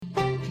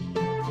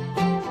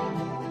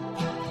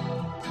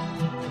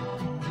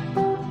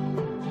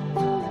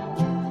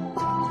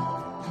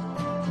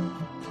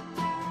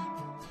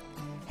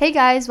Hey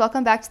guys,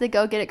 welcome back to the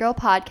Go Get It Girl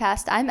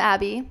podcast. I'm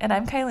Abby. And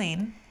I'm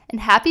Kylene. And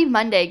happy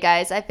Monday,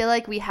 guys. I feel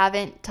like we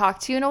haven't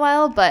talked to you in a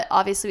while, but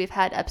obviously we've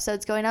had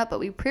episodes going up, but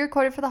we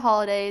pre-recorded for the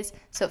holidays,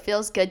 so it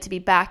feels good to be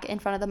back in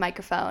front of the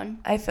microphone.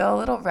 I feel a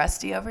little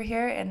rusty over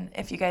here, and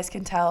if you guys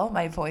can tell,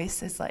 my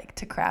voice is like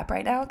to crap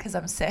right now because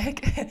I'm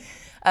sick.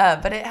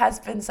 But it has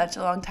been such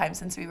a long time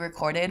since we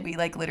recorded. We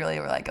literally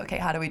were like, okay,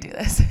 how do we do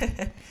this?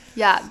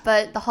 Yeah,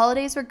 but the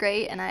holidays were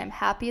great, and I'm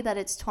happy that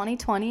it's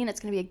 2020 and it's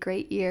going to be a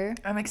great year.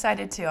 I'm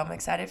excited too. I'm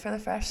excited for the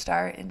fresh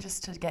start and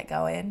just to get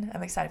going.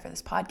 I'm excited for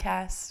this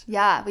podcast.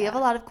 Yeah, we have a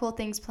lot of cool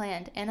things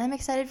planned, and I'm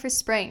excited for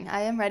spring.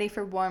 I am ready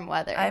for warm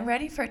weather. I'm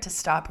ready for it to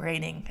stop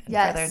raining and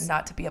Yes. for there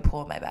not to be a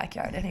pool in my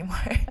backyard anymore.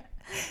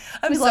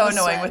 I'm We so love a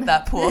annoying swim. with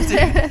that pool,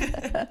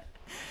 dude.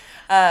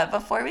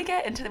 Before we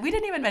get into we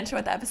didn't even mention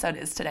what the episode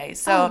is today.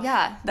 So Oh,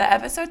 yeah. the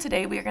episode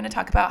today, we are going to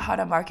talk about how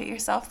to market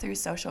yourself through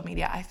social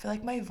media. I feel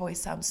like my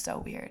voice sounds so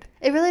weird.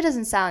 It really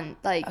doesn't sound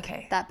like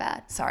Okay. that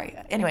bad. Sorry.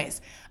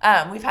 Anyways,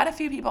 we've had a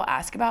few people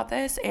ask about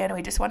this, and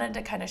we just wanted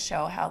to kind of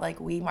show how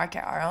we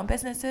market our own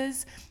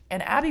businesses.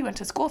 And Abby went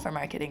to school for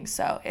marketing,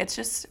 so it's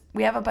just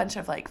we have a bunch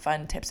of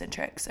fun tips and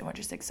tricks, and we're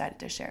just excited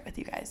to share it with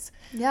you guys.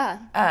 Yeah.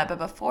 But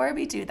before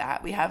we do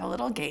that, we have a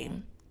little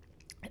game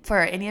for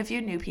any of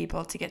you new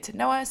people to get to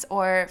know us,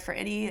 or for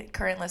any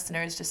current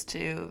listeners just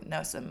to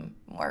know some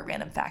more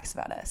random facts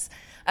about us.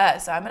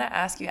 So I'm going to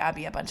ask you,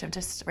 Abby, a bunch of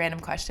just random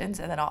questions,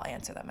 and then I'll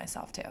answer them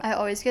myself too. I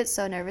always get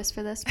so nervous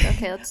for this, but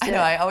okay, let's do I it.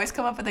 know, I always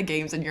come up with the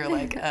games and you're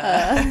like,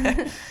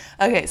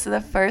 Okay, so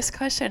the first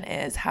question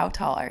is, how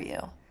tall are you?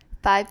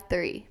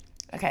 5'3".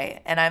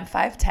 Okay, and I'm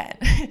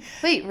 5'10".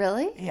 Wait,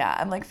 really? Yeah,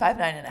 I'm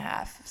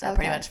 5'9.5", so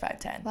pretty Okay. much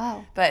 5'10".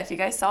 Wow. But if you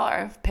guys saw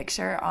our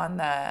picture on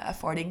the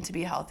Affording to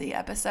Be Healthy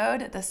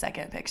episode, the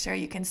second picture,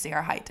 you can see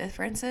our height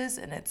differences,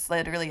 and it's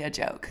literally a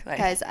joke.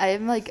 Guys,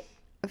 I'm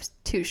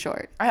too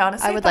short. I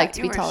honestly I would thought like to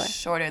you be were taller.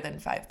 shorter than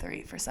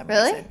 5'3" for some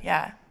Really? reason.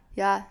 Yeah,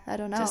 Yeah, I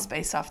don't know. just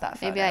based off that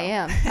photo. Maybe I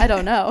am. I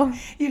don't know.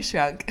 You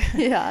shrunk.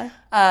 Yeah.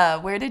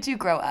 Where did you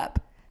grow up?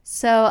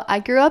 So I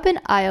grew up in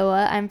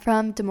Iowa. I'm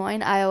from Des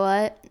Moines,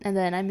 Iowa, and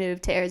then I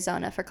moved to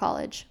Arizona for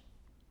college.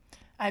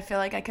 I feel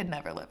like I could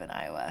never live in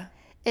Iowa.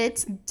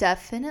 It's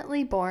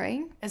definitely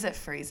boring. Is it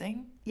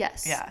freezing?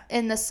 Yes. Yeah.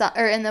 In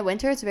the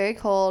winter, it's very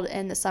cold.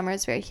 In the summer,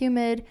 it's very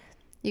humid.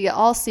 You get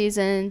all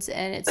seasons,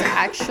 and it's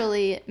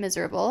actually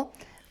miserable.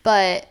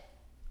 But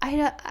I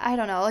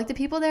don't know. The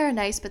people there are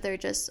nice, but they're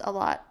just a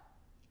lot,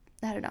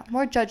 I don't know,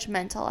 more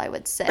judgmental, I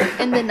would say,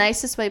 in the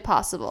nicest way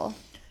possible.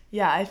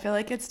 Yeah, I feel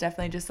like it's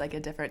definitely just a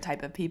different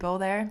type of people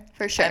there.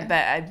 For sure.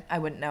 But I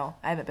wouldn't know.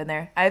 I haven't been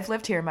there. I've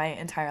lived here my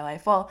entire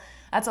life. Well,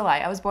 that's a lie.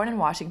 I was born in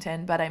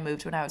Washington, but I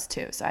moved when I was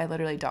 2, so I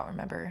literally don't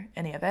remember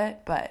any of it.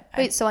 But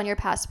Wait, so on your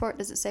passport,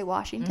 does it say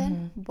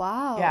Washington?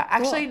 Wow. yeah, cool.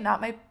 actually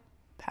not my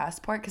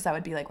passport, because that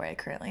would be where I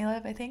currently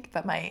live, I think,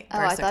 but my Oh,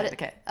 birth I thought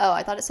certificate.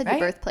 I thought it said Right?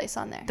 your birthplace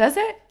on there. Does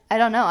it? I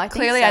don't know. I think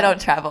Clearly so. I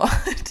don't travel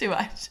too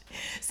much.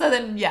 So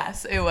then,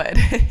 yes, it would.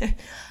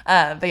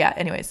 But yeah,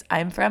 anyways,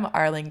 I'm from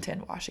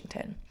Arlington,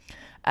 Washington.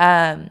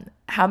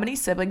 How many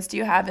siblings do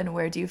you have, and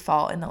where do you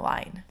fall in the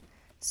line?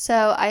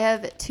 So I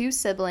have 2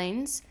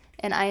 siblings,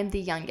 and I am the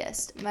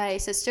youngest. My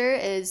sister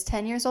is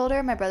 10 years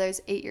older. My brother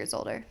is 8 years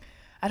older.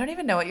 I don't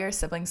even know what your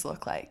siblings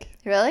look like.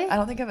 Really? I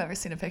don't think I've ever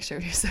seen a picture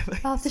of your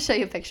siblings. I'll have to show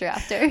you a picture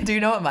after. Do you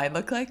know what mine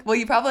look like? Well,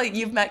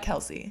 you've met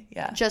Kelsey.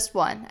 Yeah. Just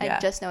one. Yeah. I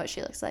just know what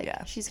she looks like.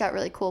 Yeah. She's got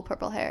really cool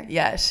purple hair.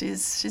 Yeah,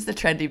 she's the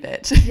trendy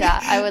bitch. Yeah,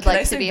 I would Can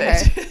like to say be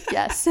bitch? her.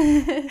 Yes.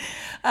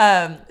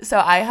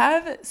 So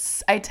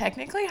I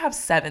technically have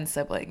 7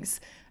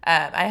 siblings.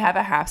 I have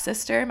a half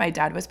sister. My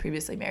dad was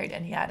previously married,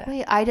 and he had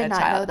Wait, I did a not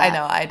child. know that. I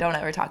know. I don't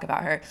ever talk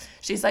about her.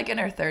 She's in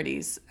her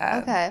 30s.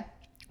 Okay.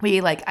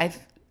 We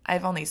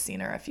I've only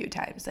seen her a few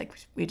times.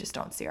 We just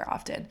don't see her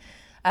often.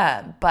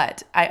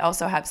 But I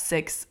also have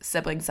 6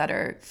 siblings that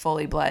are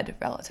fully blood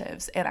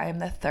relatives, and I am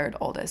the 3rd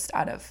oldest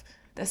out of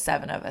the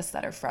 7 of us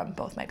that are from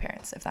both my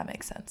parents, if that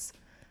makes sense.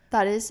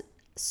 That is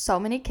so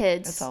many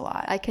kids. That's a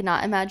lot. I could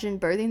not imagine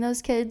birthing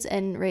those kids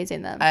and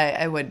raising them.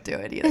 I wouldn't do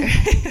it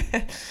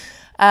either.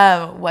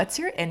 What's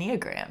your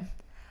Enneagram?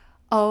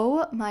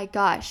 Oh my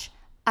gosh.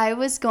 I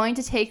was going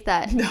to take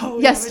that No,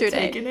 you yesterday.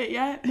 haven't taken it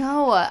yet?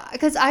 No,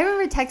 because I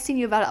remember texting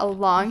you about it a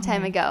long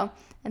time Mm-hmm. ago,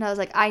 and I was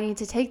like, I need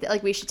to take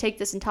that. We should take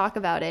this and talk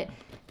about it.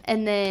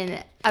 And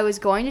then I was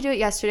going to do it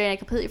yesterday, and I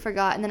completely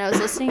forgot. And then I was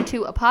listening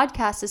to a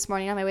podcast this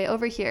morning on my way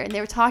over here, and they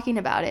were talking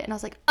about it, and I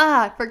was like,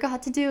 I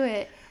forgot to do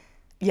it.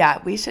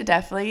 Yeah, we should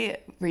definitely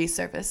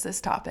resurface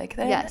this topic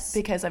then. Yes.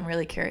 Because I'm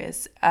really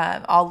curious.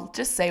 I'll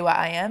just say what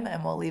I am,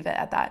 and we'll leave it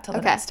at that till the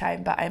Okay. next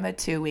time. But I'm a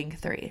 2-wing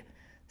 3.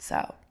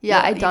 So Yeah,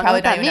 I you don't know probably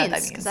what that even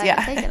means because I Yeah.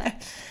 haven't taken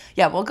it.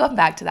 Yeah, we'll go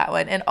back to that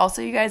one. And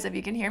also, you guys, if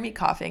you can hear me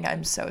coughing,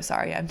 I'm so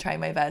sorry. I'm trying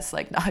my best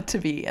not to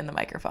be in the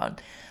microphone.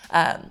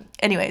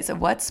 Anyways,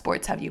 what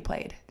sports have you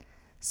played?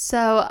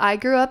 So I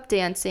grew up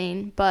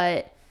dancing,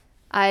 but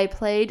I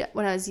played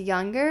when I was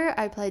younger.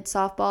 I played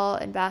softball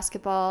and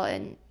basketball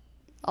and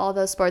all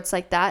those sports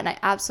like that, and I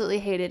absolutely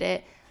hated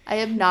it. I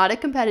am not a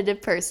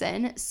competitive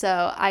person,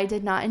 so I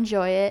did not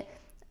enjoy it.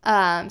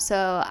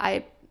 So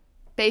I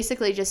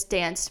basically just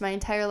danced my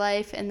entire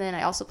life. And then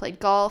I also played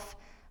golf.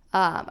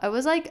 I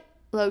was like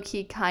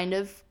low-key kind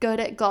of good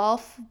at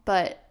golf,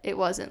 but it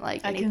wasn't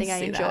like anything I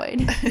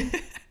enjoyed.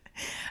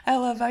 I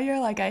love how you're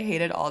like, I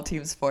hated all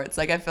team sports.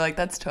 Like, I feel like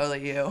that's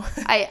totally you.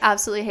 I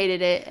absolutely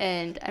hated it,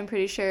 and I'm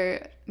pretty sure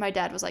my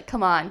dad was like,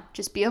 come on,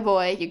 just be a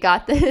boy. You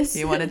got this.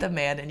 You wanted the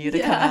man in you to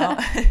come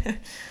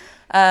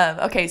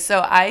out. Okay, so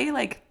I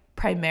like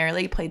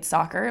primarily played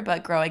soccer,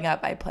 but growing up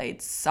I played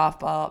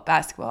softball,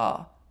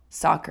 basketball,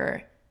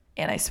 soccer,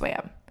 and I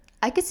swam.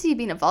 I could see you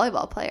being a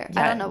volleyball player.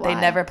 Yeah, I don't know why. They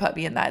never put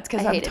me in that. It's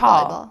because I'm hated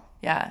tall. volleyball.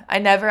 Yeah.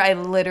 I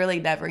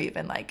literally never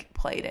even like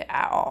played it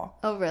at all.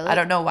 Oh, really? I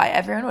don't know why.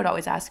 Everyone would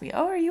always ask me,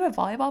 oh, are you a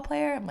volleyball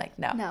player? I'm like,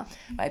 no. No.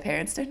 My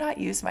parents did not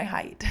use my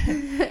height.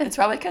 It's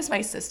probably because my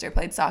sister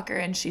played soccer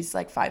and she's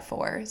like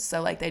 5'4".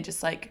 So like they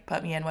just like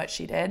put me in what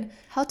she did.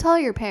 How tall are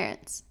your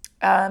parents?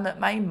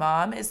 My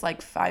mom is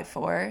like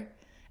 5'4",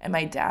 and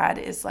my dad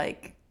is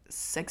like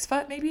 6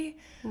 foot maybe.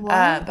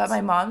 What? But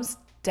my mom's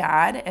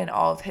dad and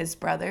all of his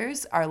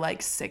brothers are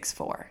like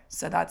 6'4",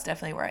 so that's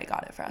definitely where I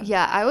got it from.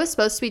 Yeah, I was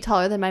supposed to be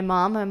taller than my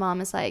mom. My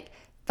mom is like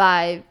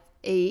 5'8",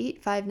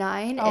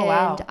 5'9", Oh,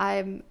 wow. and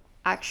I'm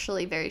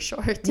actually very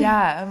short.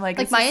 Yeah, I'm like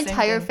like it's my the same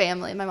entire thing.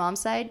 family, my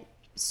mom's side,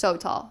 so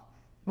tall.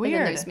 Weird.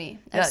 And then there's me.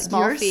 I have Yeah,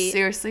 small you're feet.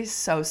 seriously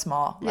so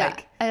small. Yeah,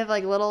 Like I have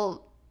like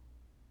little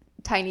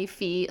tiny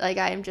feet. Like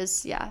I'm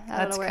just, I don't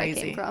that's know where crazy.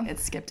 I came from. It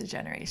skipped a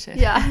generation.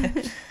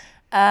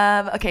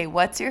 Yeah. Okay,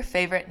 what's your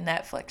favorite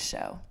Netflix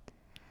show?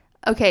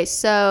 Okay,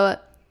 so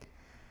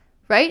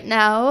right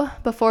now,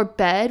 before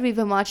bed, we've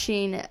been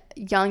watching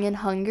Young and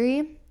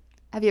Hungry.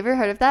 Have you ever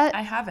heard of that?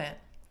 I haven't.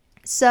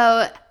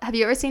 So, have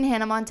you ever seen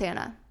Hannah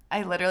Montana?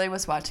 I literally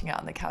was watching it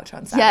on the couch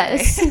on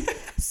Saturday.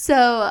 Yes.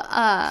 So,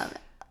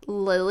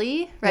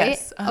 Lily, right?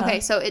 Yes, uh-huh. Okay,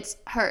 so it's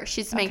her.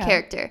 She's the main Okay.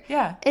 character.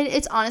 Yeah.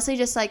 It's honestly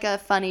just like a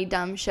funny,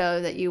 dumb show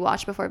that you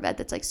watch before bed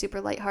that's like super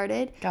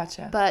lighthearted.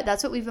 Gotcha. But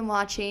that's what we've been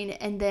watching.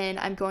 And then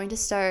I'm going to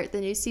start the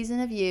new season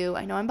of You.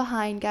 I know I'm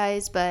behind,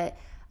 guys, but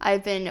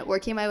I've been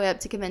working my way up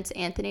to convince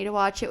Anthony to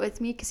watch it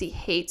with me because he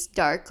hates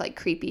dark, like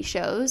creepy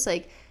shows,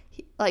 like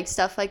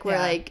stuff like where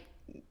Yeah. like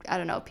I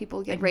don't know,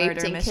 people get Like raped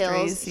murder and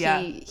mysteries, killed. yeah.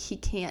 He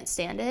can't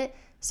stand it.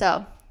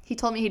 So he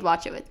told me he'd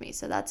watch it with me.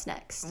 So that's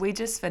next. We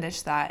just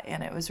finished that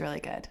and it was really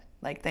good.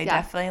 Like they Yeah.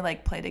 definitely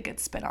like played a good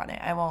spin on it.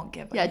 I won't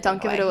give Yeah, anything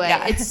don't give it away.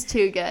 Yeah. It's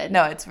too good.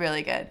 No, it's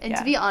really good. And yeah.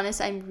 to be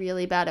honest, I'm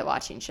really bad at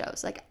watching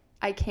shows. Like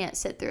I can't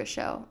sit through a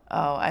show.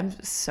 Oh, I'm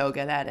so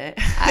good at it.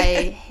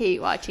 I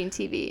hate watching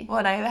TV. Well,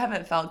 and I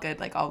haven't felt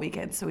good like all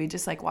weekend, so we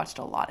just like watched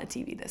a lot of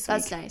TV this week.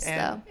 That's nice, and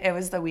though. It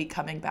was the week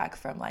coming back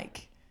from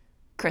like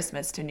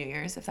Christmas to New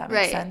Year's, if that makes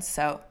Right. sense.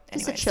 So,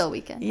 Just anyways. a chill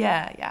weekend.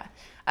 Yeah.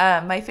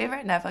 My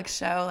favorite Netflix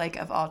show like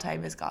of all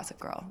time is Gossip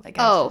Girl. Like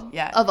Oh,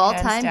 yeah, of all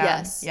hands time? down.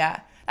 Yes. Yeah.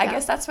 I Yeah.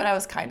 guess that's what I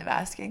was kind of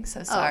asking.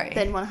 So sorry. Oh,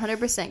 then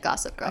 100%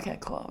 Gossip Girl. Okay,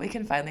 cool. We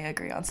can finally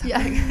agree on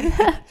something.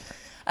 Yeah.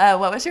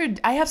 What was your?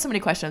 I have so many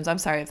questions. I'm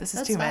sorry if this is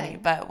That's too many.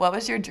 fine. But what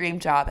was your dream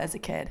job as a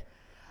kid?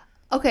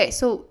 Okay,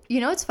 so you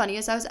know what's funny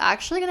is I was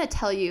actually going to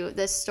tell you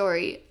this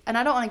story, and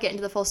I don't want to get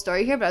into the full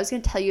story here, but I was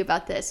going to tell you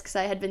about this because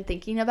I had been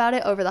thinking about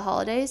it over the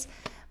holidays.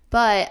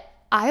 But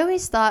I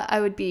always thought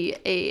I would be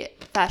a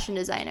fashion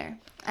designer.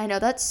 I know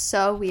that's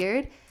so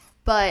weird,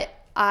 but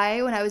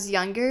when I was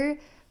younger,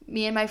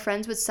 me and my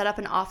friends would set up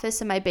an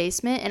office in my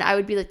basement, and I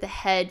would be like the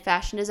head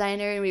fashion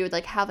designer, and we would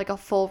like have like a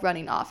full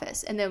running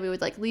office, and then we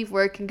would like leave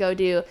work and go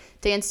do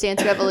Dance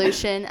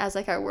Revolution as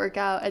like our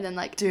workout, and then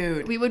like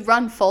Dude. we would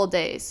run full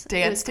days.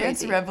 It was Dance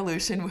crazy.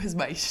 Revolution was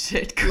my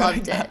shit growing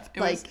Loved it. up. It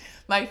was Like-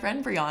 my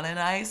friend Brianna and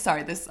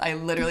I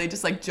literally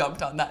just like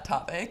jumped on that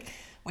topic.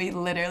 We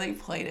literally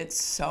played it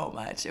so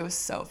much. It was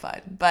so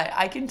fun. But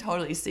I can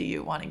totally see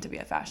you wanting to be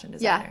a fashion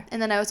designer. Yeah, and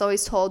then I was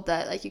always told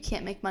that like you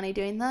can't make money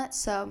doing that,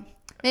 so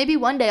maybe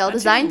one day I'll Don't you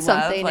design love,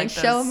 something like, and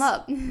show those- them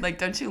up. Like,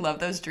 don't you love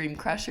those dream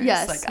crushers?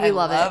 Yes, like, we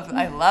love it.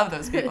 I love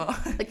those people.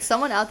 Like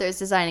someone out there is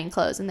designing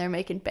clothes and they're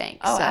making bank.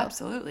 Oh, so.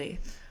 absolutely.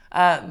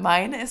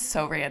 Mine is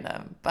so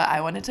random, but I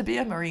wanted to be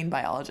a marine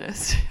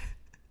biologist.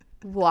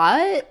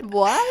 What?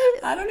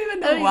 I don't even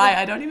know why.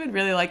 I don't even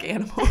really like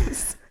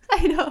animals.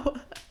 I know.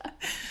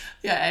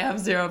 Yeah, I have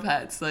 0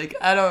 pets. Like,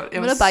 I don't.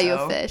 I'm gonna buy you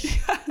a fish.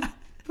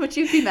 Would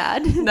you be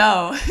mad?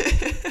 No.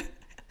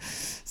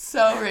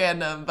 So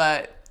random,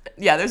 but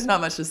yeah, there's not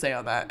much to say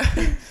on that.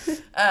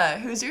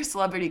 Who's your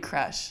celebrity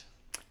crush?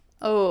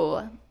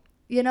 Oh,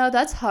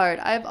 that's hard.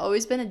 I've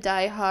always been a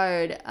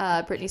diehard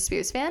Britney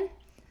Spears fan,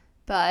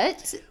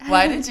 but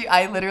Why did you?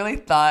 I literally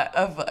thought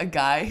of a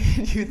guy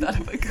and you thought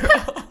of a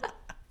girl.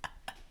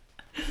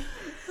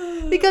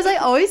 because I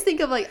always think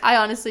of like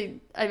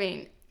I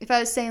mean, if I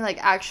was saying like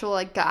actual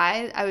like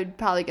guy, I would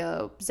probably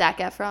go Zac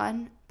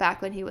Efron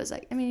back when he was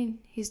like, I mean,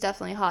 he's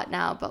definitely hot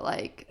now, but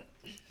like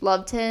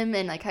loved him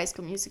in like High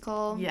School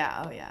Musical.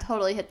 Yeah, oh yeah.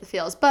 Totally hit the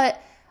feels.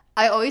 But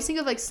I always think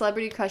of like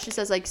celebrity crushes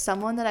as like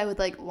someone that I would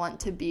like want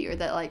to be or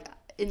that like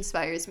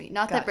inspires me.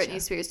 Not that Gotcha.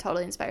 Britney Spears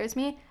totally inspires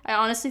me. I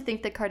honestly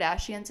think the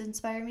Kardashians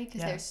inspire me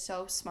because Yeah. they're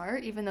so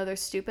smart. Even though they're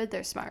stupid,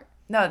 they're smart.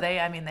 No, they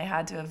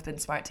had to have been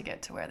smart to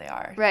get to where they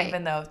are. Right.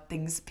 Even though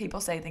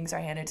people say things are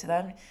handed to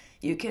them,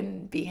 you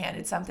can be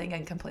handed something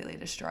and completely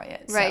destroy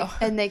it. Right. So,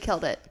 And they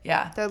killed it.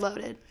 yeah. They're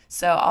loaded.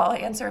 So I'll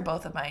answer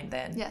both of mine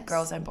then. Yes.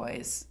 Girls and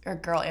boys, or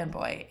girl and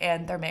boy,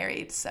 and they're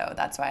married, so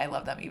that's why I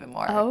love them even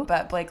more. Oh.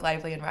 But Blake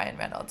Lively and Ryan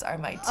Reynolds are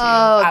my two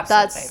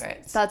absolute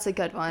favorites. That's a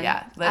good one.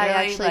 Yeah, I literally,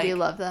 actually do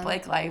love them.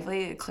 Blake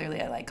Lively,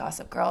 clearly I like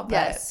Gossip Girl, but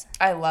Yes.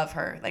 I love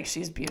her. Like,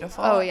 she's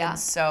beautiful. Oh, yeah. And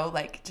so,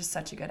 like, just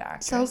such a good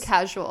actress. So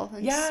casual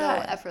and Yeah. so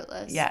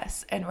effortless.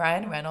 Yes, and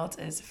Ryan Reynolds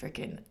is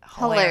freaking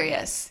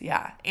Hilarious.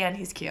 Yeah, and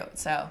he's cute,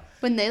 so.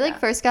 When they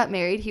first got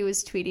married, he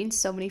was tweeting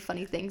so many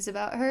funny things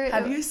about her.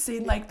 Have you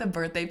seen, like, the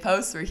birthday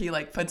post where he,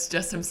 like, puts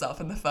just himself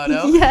in the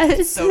photo? Yes.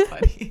 It's so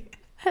funny.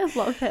 I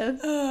love him.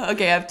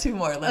 Okay, I have two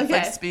more. Let's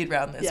Okay. speed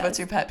round this. Yes. What's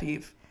your pet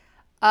peeve?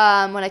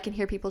 When I can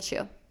hear people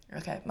chew.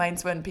 Okay,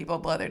 mine's when people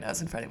blow their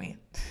nose in front of me.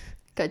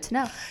 Good to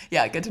know.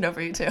 Yeah, good to know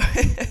for you too.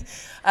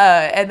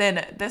 And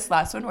then this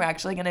last one, we're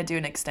actually going to do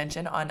an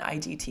extension on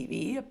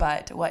IGTV,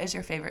 but what is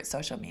your favorite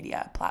social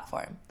media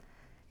platform?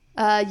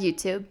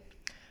 YouTube.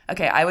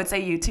 Okay, I would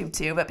say YouTube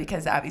too, but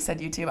because Abby said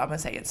YouTube, I'm going to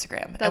say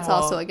Instagram. That's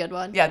also a good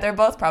one. Yeah, they're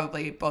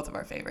probably both of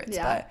our favorites,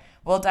 Yeah. but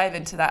we'll dive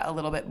into that a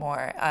little bit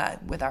more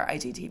with our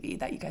IGTV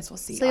that you guys will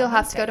see. So you'll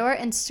have to go to our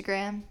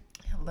Instagram.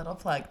 A little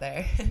plug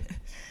there.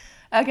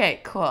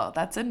 Okay, cool.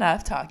 That's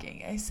enough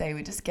talking. I say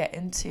we just get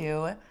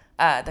into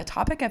the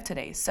topic of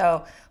today.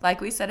 So, like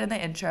we said in the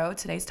intro,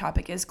 today's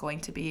topic is going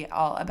to be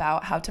all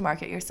about how to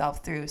market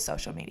yourself through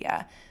social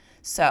media.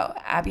 So,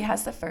 Abby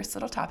has the first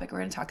little topic we're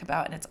going to talk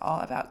about, and it's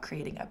all about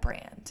creating a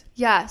brand.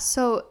 Yeah,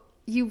 so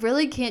you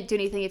really can't do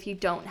anything if you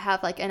don't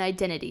have like an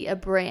identity, a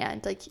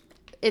brand. Like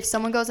if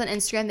someone goes on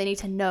Instagram, they need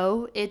to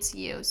know it's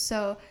you.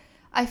 So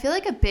I feel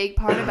like a big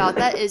part about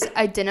that is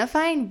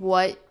identifying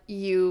what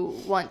you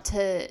want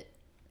to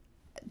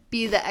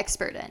be the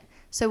expert in.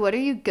 So what are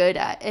you good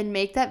at? And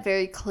make that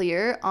very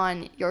clear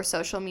on your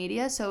social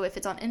media. So if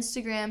it's on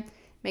Instagram,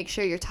 make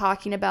sure you're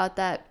talking about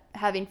that,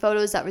 having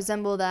photos that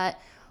resemble that,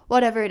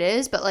 whatever it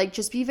is. But like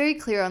just be very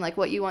clear on like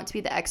what you want to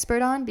be the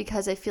expert on,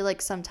 because I feel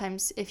like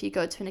sometimes if you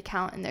go to an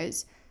account and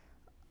there's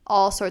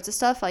all sorts of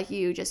stuff, like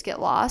you just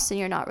get lost and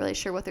you're not really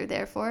sure what they're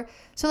there for.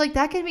 So like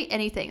that could be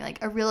anything,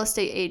 like a real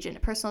estate agent, a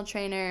personal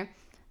trainer,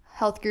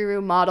 health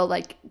guru, model.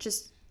 Like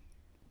just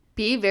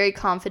be very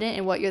confident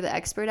in what you're the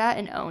expert at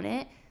and own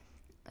it.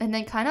 And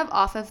then kind of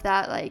off of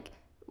that, like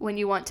when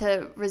you want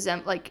to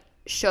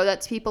show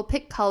that to people,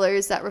 pick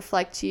colors that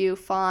reflect you,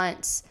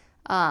 fonts,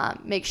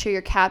 make sure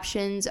your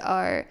captions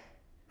are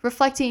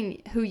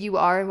reflecting who you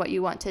are and what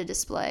you want to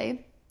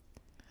display.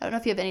 I don't know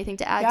if you have anything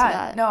to add to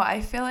that. No,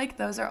 I feel like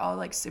those are all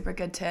like super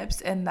good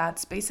tips. And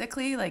that's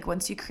basically like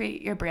once you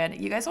create your brand,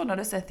 you guys will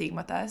notice a theme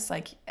with us.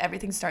 Like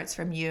everything starts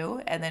from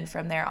you. And then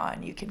from there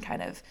on, you can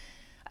kind of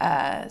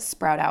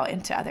sprout out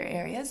into other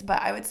areas.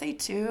 But I would say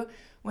too,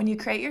 when you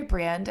create your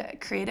brand,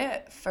 create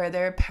it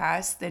further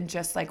past than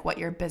just like what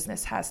your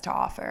business has to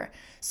offer.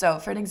 So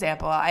for an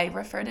example, I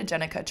refer to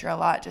Jenna Kutcher a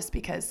lot just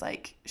because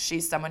like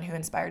she's someone who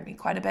inspired me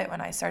quite a bit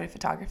when I started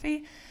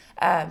photography.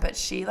 But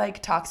she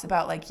like talks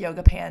about like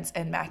yoga pants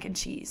and mac and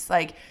cheese.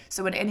 Like,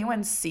 so when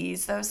anyone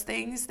sees those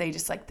things, they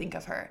just like think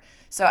of her.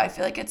 So I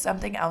feel like it's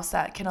something else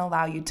that can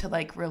allow you to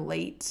like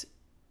relate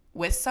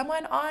with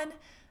someone on.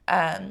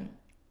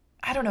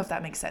 I don't know if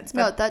that makes sense. But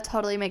no, that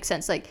totally makes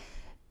sense. Like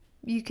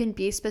you can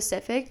be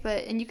specific,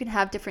 and you can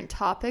have different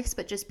topics,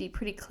 but just be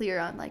pretty clear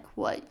on like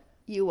what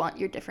you want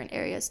your different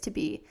areas to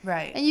be.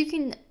 Right. And you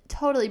can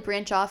totally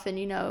branch off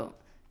and,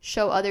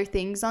 show other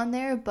things on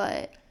there,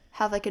 but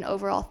have like an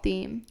overall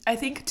theme. I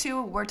think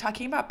too, we're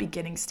talking about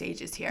beginning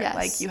stages here. Yes.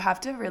 Like you have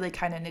to really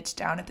kind of niche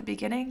down at the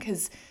beginning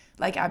because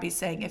like Abby's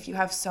saying, if you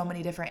have so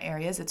many different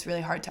areas, it's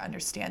really hard to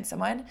understand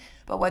someone.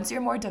 But once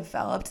you're more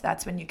developed,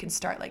 that's when you can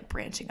start like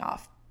branching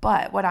off.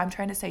 But what I'm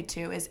trying to say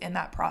too is in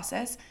that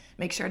process,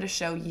 make sure to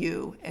show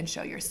you and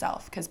show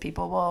yourself because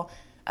people will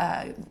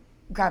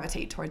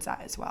gravitate towards that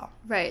as well.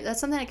 Right.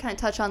 That's something I kind of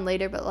touch on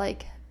later, but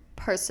like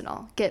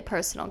get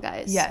personal,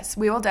 guys. Yes,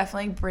 we will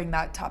definitely bring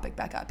that topic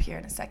back up here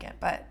in a second,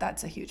 but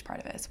that's a huge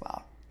part of it as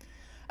well.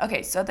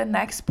 Okay, so the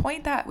next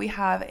point that we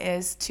have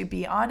is to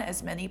be on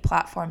as many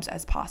platforms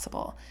as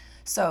possible.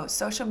 So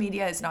social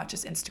media is not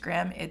just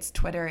Instagram, it's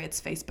Twitter, it's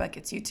Facebook,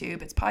 it's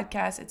YouTube, it's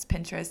podcasts, it's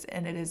Pinterest,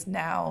 and it is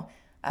now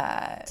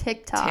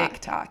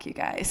TikTok, you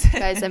guys.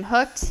 Guys, I'm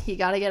hooked. You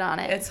got to get on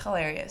it. It's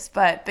hilarious.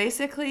 But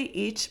basically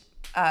each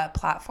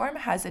platform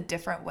has a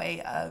different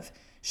way of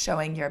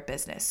showing your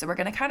business. So we're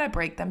going to kind of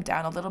break them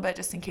down a little bit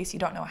just in case you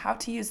don't know how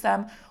to use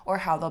them or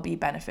how they'll be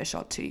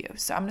beneficial to you.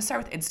 So I'm going to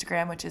start with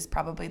Instagram, which is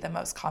probably the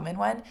most common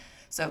one.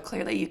 So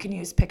clearly you can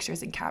use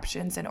pictures and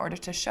captions in order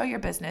to show your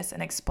business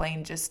and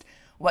explain just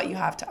what you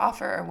have to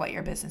offer or what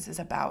your business is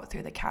about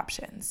through the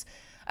captions.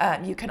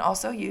 You can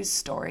also use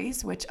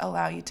stories, which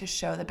allow you to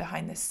show the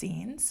behind the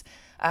scenes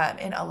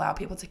and allow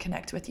people to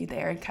connect with you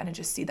there and kind of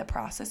just see the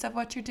process of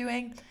what you're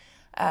doing.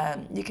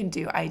 You can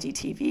do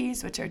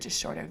IGTVs, which are just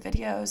shorter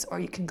videos, or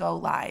you can go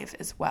live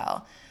as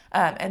well.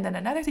 And then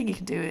another thing you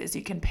can do is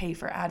you can pay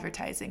for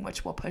advertising,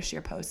 which will push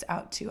your posts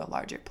out to a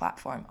larger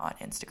platform on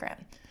Instagram.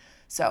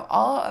 So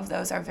all of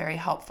those are very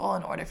helpful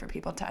in order for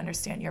people to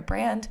understand your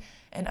brand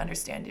and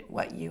understand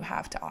what you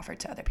have to offer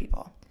to other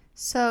people.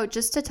 So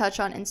just to touch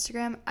on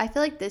Instagram, I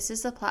feel like this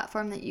is the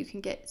platform that you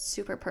can get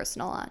super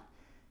personal on.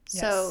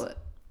 So Yes.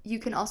 you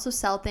can also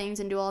sell things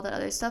and do all that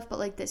other stuff, but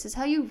like this is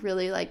how you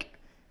really like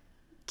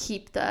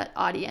keep the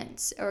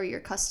audience or your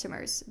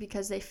customers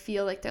because they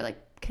feel like they're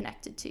like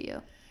connected to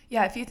you.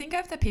 Yeah, if you think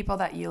of the people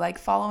that you like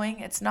following,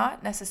 it's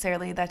not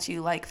necessarily that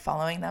you like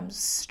following them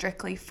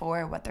strictly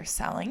for what they're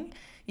selling.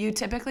 You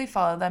typically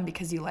follow them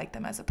because you like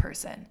them as a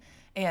person.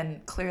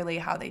 And clearly,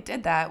 how they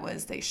did that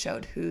was they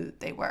showed who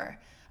they were.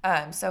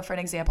 So, for an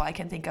example, I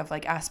can think of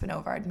like Aspen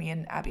Ovard. Me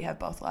and Abby have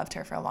both loved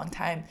her for a long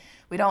time.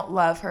 We don't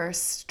love her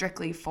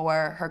strictly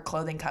for her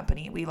clothing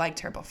company. We liked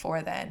her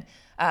before then.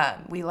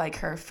 We like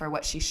her for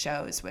what she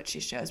shows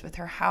with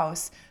her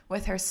house,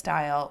 with her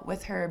style,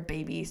 with her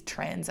baby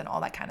trends and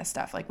all that kind of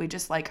stuff. Like we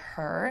just like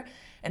her.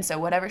 And so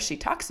whatever she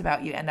talks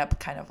about, you end up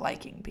kind of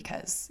liking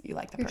because you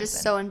like the You're person.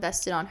 just so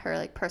invested on her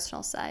like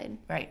personal side.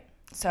 Right.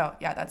 So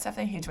yeah, that's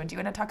definitely a huge one. Do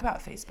you want to talk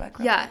about Facebook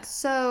real Yeah, quick?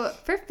 so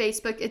for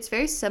Facebook, it's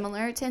very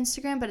similar to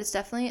Instagram, but it's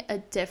definitely a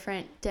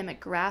different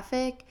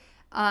demographic.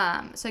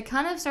 So I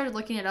kind of started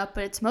looking it up,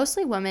 but it's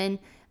mostly women,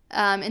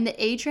 and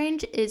the age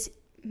range is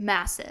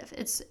massive.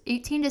 It's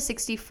 18 to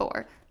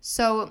 64.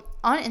 So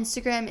on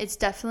Instagram, it's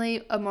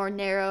definitely a more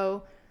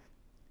narrow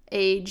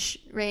age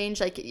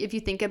range. Like if you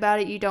think about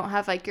it, you don't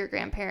have like your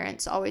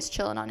grandparents always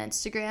chilling on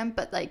Instagram,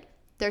 but like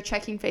they're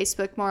checking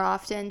Facebook more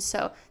often.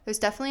 So there's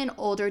definitely an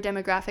older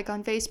demographic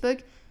on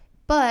Facebook,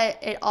 but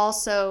it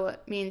also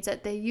means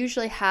that they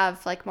usually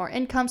have like more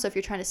income. So if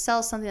you're trying to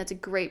sell something, that's a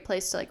great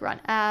place to like run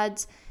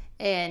ads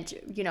and,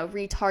 you know,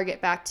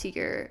 retarget back to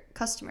your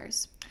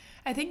customers.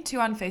 I think too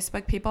on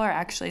Facebook, people are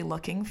actually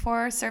looking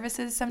for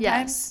services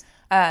sometimes.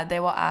 Yes. They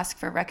will ask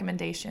for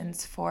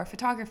recommendations for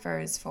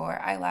photographers, for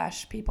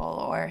eyelash people,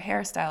 or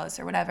hairstylists,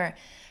 or whatever.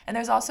 And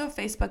there's also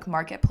Facebook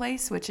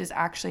Marketplace, which is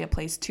actually a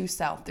place to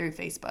sell through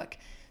Facebook.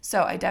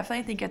 So I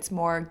definitely think it's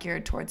more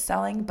geared towards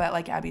selling, but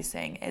like Abby's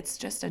saying, it's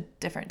just a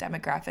different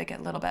demographic,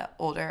 a little bit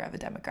older of a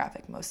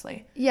demographic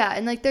mostly. Yeah,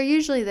 and like they're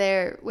usually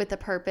there with a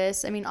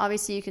purpose. I mean,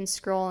 obviously you can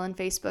scroll on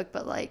Facebook,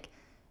 but like,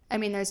 I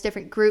mean, there's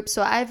different groups.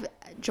 So I've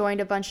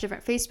joined a bunch of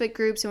different Facebook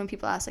groups, and when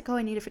people ask like, "Oh,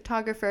 I need a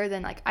photographer,"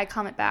 then like I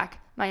comment back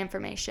my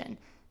information.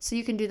 So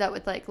you can do that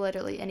with like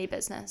literally any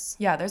business.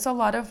 Yeah, there's a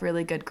lot of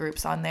really good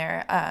groups on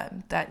there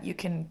that you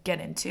can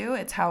get into.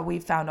 It's how we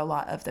found a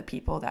lot of the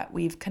people that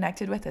we've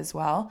connected with as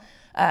well.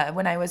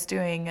 When I was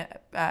doing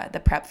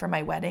the prep for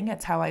my wedding,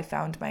 it's how I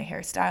found my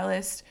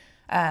hairstylist.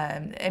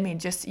 I mean,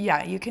 just,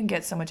 yeah, you can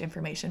get so much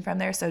information from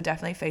there. So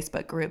definitely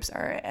Facebook groups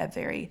are a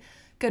very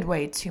good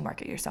way to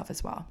market yourself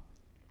as well.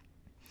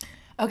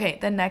 Okay,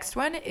 the next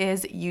one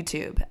is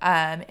YouTube.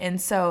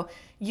 And so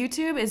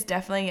YouTube is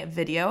definitely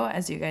video,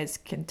 as you guys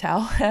can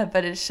tell,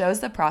 but it shows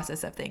the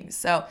process of things.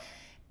 So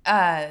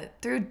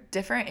through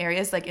different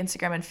areas like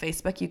Instagram and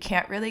Facebook, you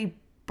can't really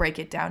break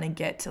it down and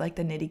get to like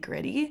the nitty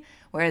gritty.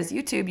 Whereas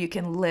YouTube, you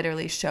can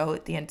literally show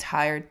the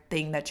entire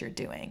thing that you're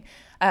doing.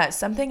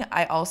 Something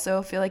I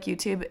also feel like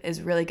YouTube is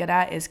really good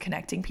at is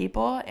connecting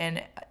people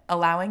and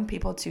allowing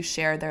people to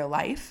share their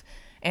life.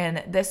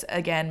 And this,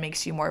 again,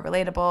 makes you more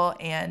relatable,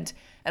 and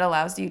it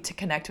allows you to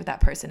connect with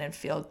that person and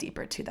feel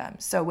deeper to them.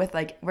 So with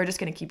like, we're just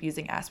going to keep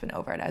using Aspen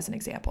Ovard as an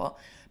example,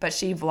 but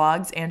she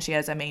vlogs and she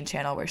has a main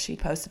channel where she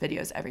posts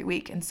videos every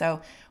week. And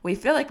so we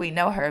feel like we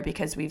know her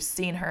because we've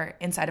seen her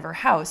inside of her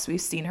house.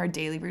 We've seen her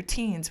daily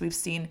routines. We've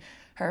seen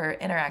her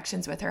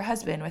interactions with her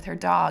husband, with her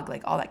dog,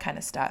 like all that kind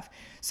of stuff.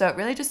 So it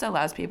really just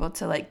allows people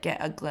to like get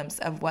a glimpse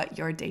of what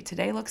your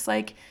day-to-day looks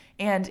like.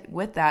 And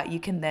with that, you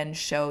can then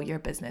show your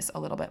business a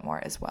little bit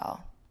more as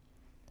well.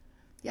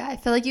 Yeah, I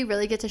feel like you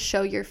really get to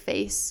show your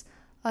face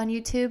on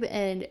YouTube,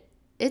 and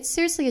it's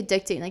seriously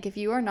addicting. Like if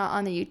you are not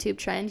on the YouTube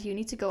trend, you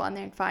need to go on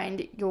there and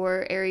find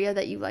your area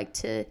that you like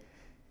to,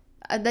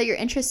 that you're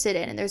interested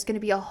in, and there's going to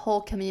be a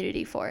whole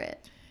community for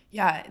it.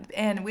 Yeah,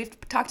 and we've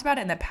talked about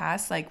it in the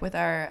past, like with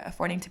our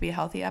Affording to Be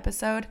Healthy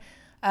episode,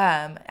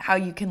 how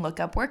you can look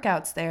up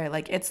workouts there.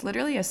 Like it's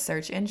literally a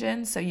search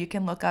engine, so you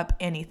can look up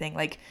anything.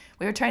 Like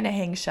we were trying to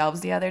hang shelves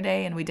the other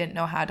day, and we didn't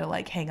know how to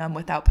like hang them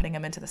without putting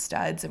them into the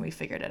studs, and we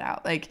figured it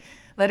out. Like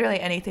literally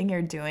anything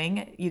you're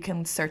doing, you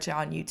can search it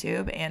on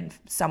YouTube, and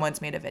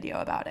someone's made a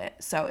video about it.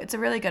 So it's a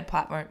really good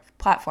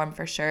platform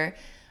for sure,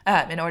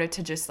 in order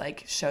to just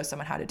like show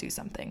someone how to do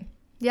something.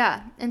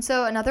 Yeah, and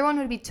so another one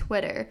would be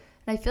Twitter.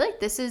 And I feel like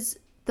this is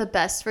the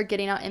best for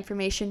getting out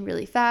information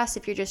really fast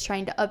if you're just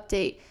trying to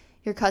update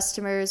your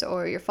customers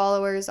or your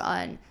followers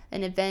on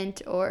an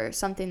event or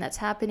something that's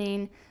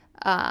happening.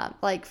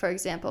 Like, for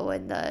example,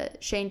 when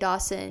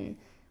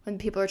when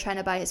people were trying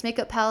to buy his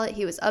makeup palette,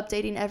 he was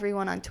updating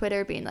everyone on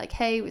Twitter, being like,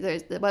 hey,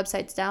 the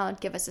website's down,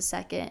 give us a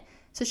second.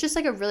 So it's just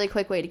like a really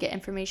quick way to get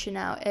information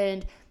out.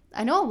 And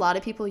I know a lot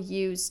of people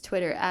use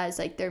Twitter as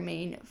like their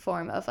main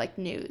form of like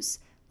news.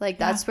 Like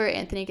that's where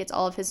Anthony gets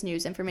all of his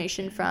news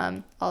information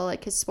from, all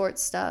like his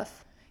sports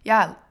stuff.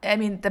 Yeah, I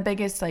mean, the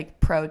biggest like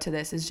pro to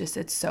this is just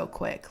it's so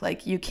quick.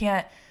 Like you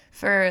can't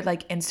For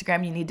like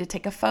Instagram, you need to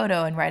take a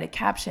photo and write a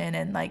caption.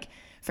 And like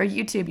for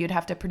YouTube, you'd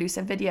have to produce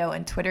a video.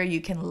 And Twitter,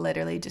 you can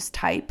literally just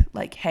type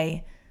like,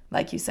 hey,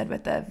 like you said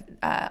with the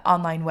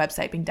online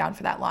website being down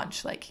for that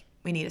launch, like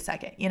we need a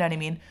second, you know what I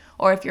mean?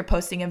 Or if you're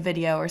posting a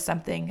video or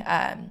something,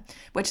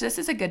 which this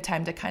is a good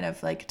time to kind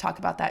of like talk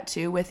about that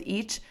too. With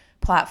each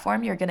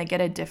platform, you're going to get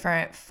a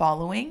different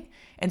following.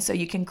 And so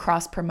you can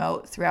cross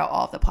promote throughout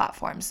all of the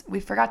platforms. We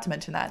forgot to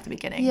mention that at the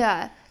beginning.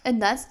 Yeah.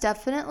 And that's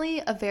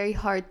definitely a very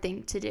hard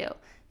thing to do,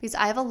 because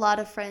I have a lot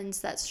of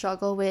friends that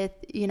struggle with,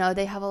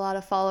 they have a lot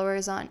of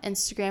followers on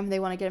Instagram. They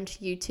want to get them to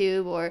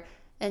YouTube or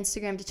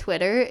Instagram to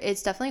Twitter.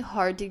 It's definitely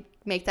hard to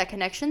make that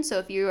connection. So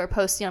if you are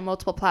posting on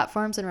multiple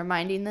platforms and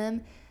reminding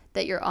them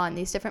that you're on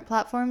these different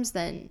platforms,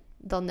 then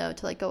they'll know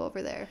to like go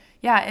over there.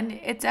 Yeah, and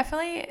it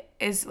definitely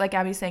is, like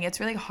Abby's saying, it's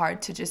really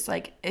hard to just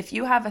like, if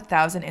you have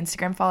 1,000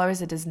 Instagram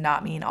followers, it does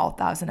not mean all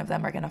 1,000 of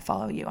them are going to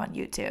follow you on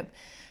YouTube.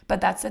 But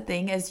that's the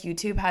thing, is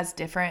YouTube has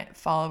different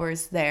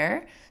followers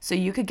there. So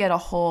you could get a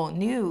whole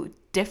new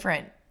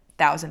different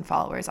 1,000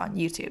 followers on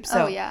YouTube.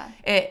 So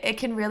it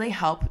can really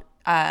help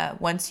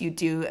once you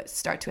do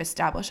start to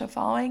establish a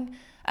following.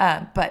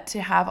 But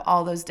to have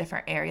all those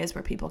different areas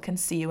where people can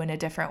see you in a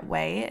different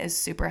way is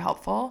super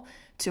helpful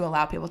to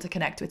allow people to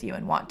connect with you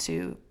and want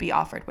to be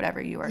offered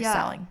whatever you are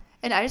selling.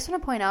 And I just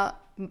want to point out,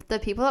 the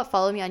people that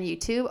follow me on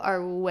YouTube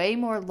are way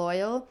more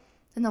loyal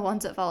than the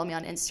ones that follow me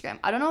on Instagram.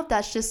 I don't know if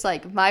that's just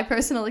like my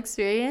personal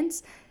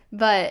experience,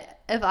 but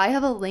if I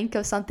have a link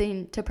of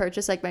something to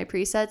purchase, like my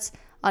presets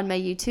on my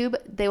YouTube,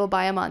 they will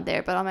buy them on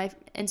there. But on my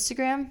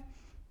Instagram,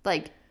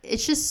 like,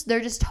 it's just,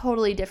 they're just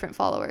totally different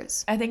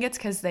followers. I think it's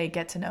because they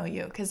get to know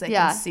you, because they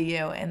can see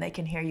you and they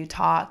can hear you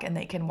talk and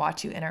they can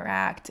watch you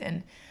interact.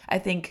 And I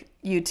think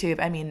YouTube,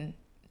 I mean,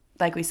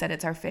 like we said,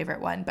 it's our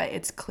favorite one, but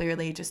it's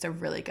clearly just a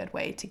really good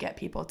way to get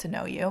people to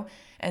know you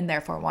and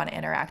therefore want to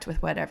interact with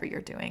whatever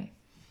you're doing.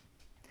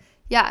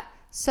 Yeah.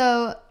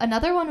 So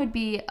another one would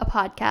be a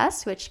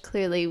podcast, which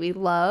clearly we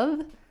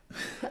love.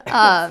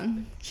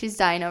 She's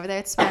dying over there.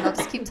 It's fine. I'll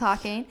just keep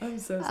talking. I'm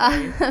so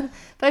sorry. But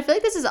I feel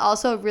like this is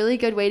also a really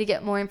good way to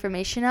get more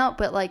information out,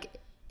 but like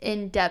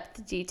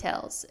in-depth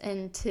details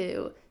and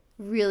to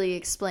really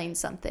explain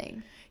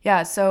something.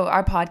 Yeah. So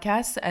our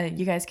podcasts,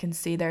 you guys can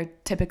see they're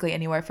typically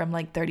anywhere from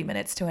like 30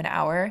 minutes to an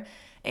hour.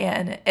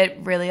 And it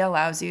really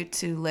allows you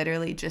to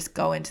literally just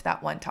go into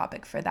that one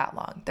topic for that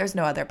long. There's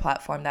no other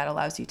platform that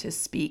allows you to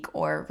speak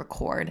or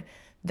record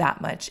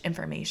that much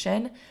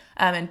information.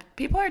 And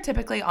people are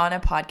typically on a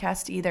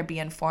podcast to either be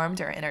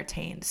informed or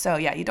entertained. So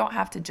yeah, you don't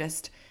have to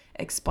just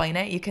explain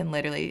it. You can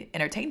literally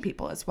entertain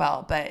people as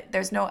well. But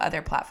there's no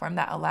other platform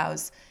that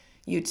allows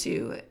you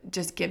to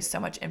just give so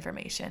much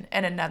information.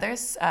 And another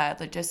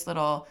just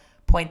little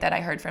point that I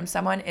heard from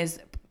someone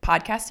is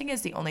podcasting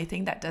is the only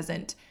thing that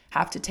doesn't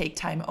have to take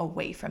time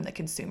away from the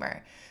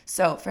consumer.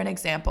 So for an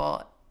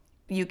example,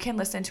 you can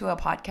listen to a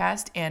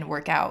podcast and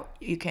work out.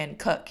 You can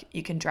cook.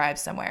 You can drive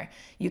somewhere.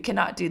 You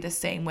cannot do the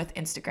same with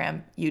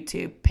Instagram,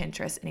 YouTube,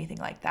 Pinterest, anything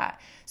like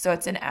that. So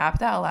it's an app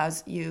that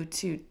allows you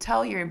to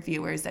tell your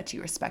viewers that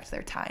you respect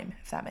their time,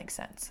 if that makes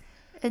sense.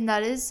 And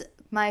that is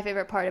my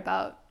favorite part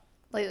about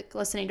like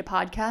listening to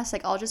podcasts.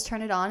 Like, I'll just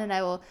turn it on and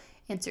I will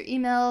answer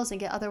emails and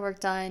get other work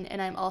done.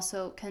 And I'm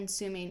also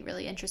consuming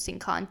really interesting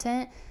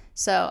content.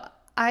 So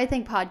I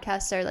think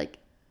podcasts are like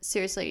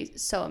seriously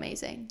so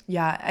amazing.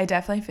 Yeah, I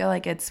definitely feel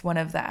like it's one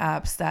of the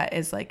apps that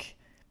is like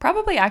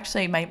probably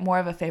actually more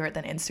of a favorite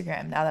than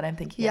Instagram now that I'm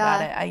thinking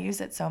about it. I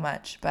use it so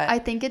much, but I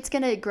think it's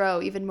going to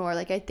grow even more.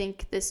 Like, I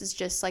think this is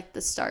just like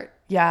the start.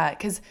 Yeah,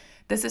 because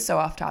this is so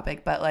off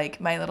topic, but like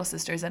my little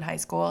sister's in high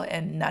school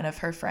and none of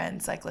her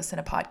friends like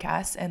listen to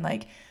podcasts. And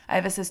like I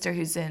have a sister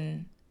who's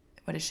in,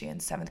 what is she in,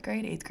 7th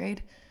grade, 8th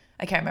grade?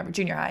 I can't remember,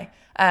 junior high.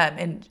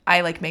 And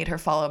I like made her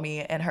follow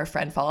me and her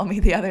friend follow me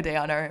the other day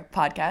on our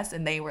podcast.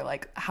 And they were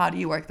like, how do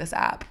you work this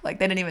app? Like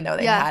they didn't even know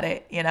they had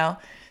it, you know?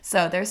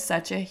 So there's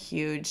such a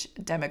huge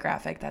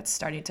demographic that's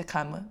starting to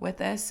come with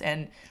this.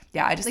 And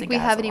yeah, I just think we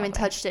haven't even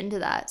touched into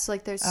that. So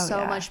like there's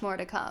so much more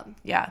to come.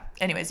 Yeah.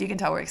 Anyways, you can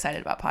tell we're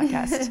excited about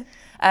podcasts.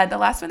 The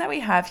last one that we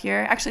have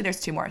here, actually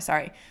there's 2 more,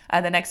 sorry.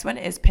 The next one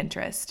is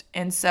Pinterest.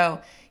 And so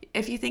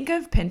if you think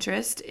of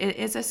Pinterest, it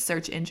is a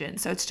search engine.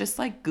 So it's just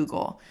like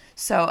Google.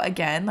 So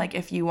again, like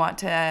if you want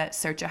to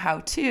search a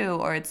how-to,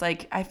 or it's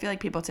like, I feel like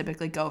people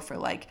typically go for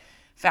like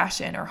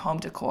fashion or home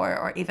decor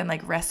or even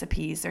like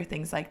recipes or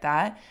things like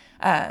that.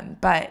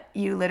 But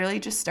you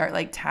literally just start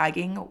like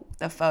tagging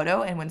the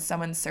photo. And when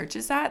someone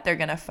searches that, they're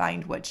going to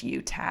find what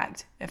you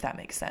tagged, if that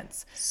makes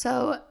sense.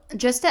 So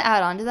just to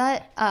add on to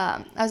that,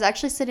 I was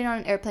actually sitting on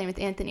an airplane with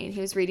Anthony and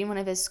he was reading one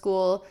of his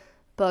school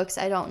books.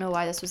 I don't know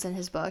why this was in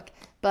his book,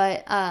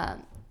 but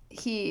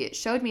he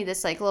showed me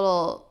this like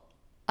little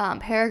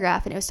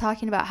paragraph, and it was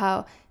talking about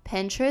how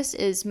Pinterest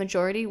is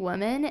majority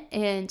women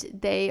and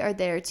they are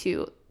there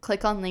to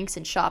click on links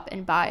and shop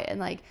and buy, and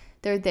like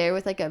they're there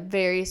with like a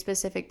very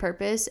specific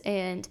purpose.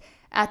 And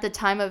at the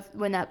time of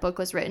when that book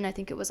was written, I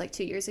think it was like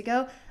 2 years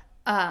ago,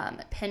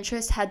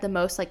 Pinterest had the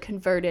most like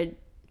converted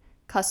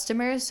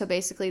customers. So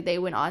basically they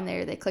went on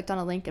there, they clicked on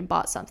a link and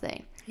bought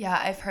something. Yeah,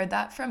 I've heard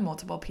that from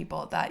multiple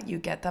people that you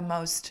get the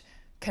most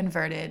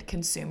converted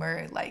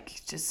consumer,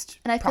 like just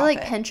And I feel like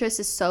profit. Pinterest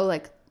is so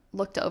like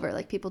looked over,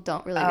 like people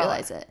don't really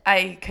realize it.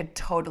 I could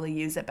totally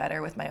use it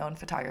better with my own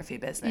photography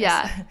business.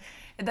 Yeah.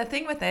 The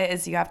thing with it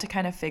is you have to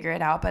kind of figure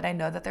it out, but I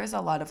know that there's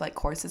a lot of like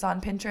courses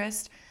on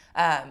Pinterest.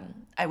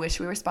 I wish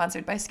we were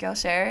sponsored by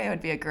Skillshare. It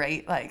would be a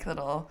great like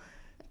little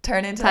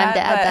turn into Time that.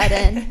 to add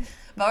that in.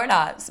 But we're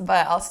not,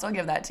 but I'll still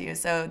give that to you.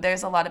 So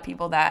there's a lot of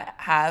people that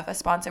have a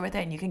sponsor with it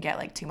and you can get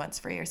like 2 months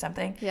free or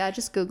something. Yeah,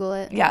 just Google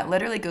it. Yeah,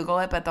 literally Google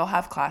it, but they'll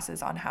have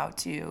classes on how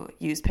to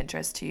use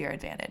Pinterest to your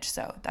advantage.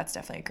 So that's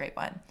definitely a great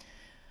one.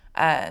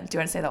 Do you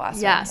want to say the last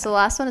one? Yeah, so the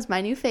last one is my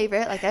new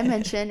favorite. Like I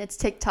mentioned, it's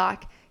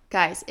TikTok.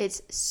 Guys,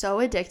 it's so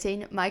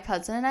addicting. My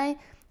cousin and I,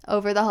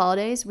 over the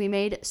holidays, we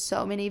made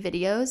so many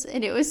videos,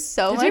 and it was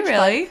so much Did you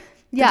really? fun.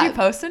 Yeah. Did you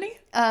post any?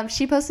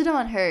 She posted them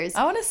on hers.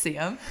 I want to see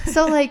them.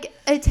 So like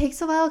it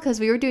takes a while because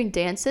we were doing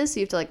dances,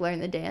 so you have to like learn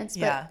the dance.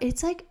 But Yeah.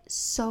 it's like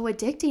so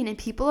addicting, and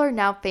people are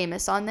now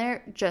famous on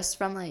there just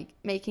from like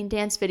making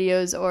dance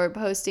videos or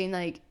posting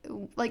like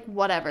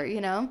whatever, you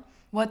know.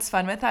 What's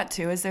fun with that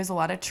too is there's a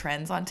lot of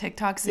trends on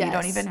TikTok, so you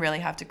don't Yes. even really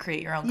have to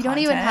create your own You content.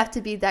 don't even have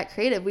to be that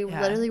creative. We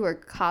Yeah. literally were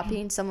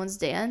copying someone's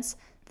dance.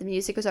 The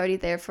music was already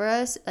there for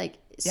us. Like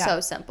Yeah.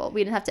 so simple.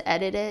 We didn't have to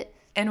edit it.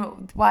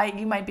 And why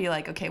you might be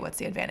like, okay, what's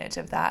the advantage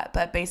of that?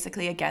 But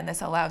basically, again,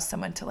 this allows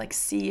someone to like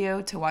see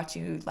you, to watch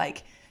you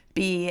like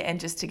be, and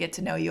just to get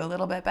to know you a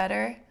little bit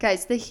better.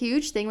 Guys, the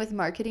huge thing with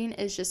marketing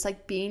is just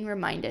like being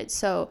reminded.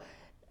 So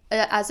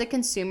as a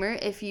consumer,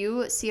 if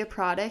you see a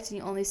product and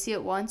you only see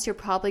it once, you're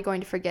probably going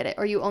to forget it.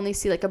 Or you only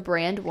see like a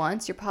brand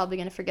once, you're probably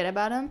going to forget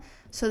about them.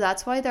 So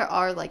that's why there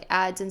are like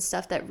ads and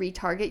stuff that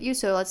retarget you.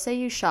 So let's say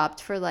you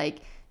shopped for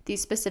like these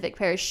specific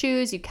pair of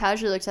shoes, you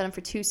casually looked at them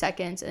for 2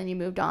 seconds and then you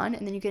moved on,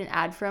 and then you get an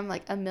ad from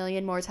like a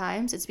million more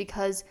times. It's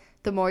because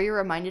the more you're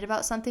reminded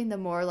about something, the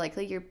more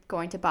likely you're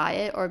going to buy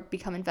it or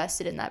become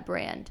invested in that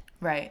brand.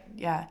 Right.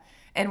 Yeah.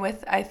 And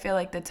I feel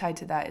like the tie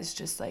to that is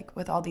just like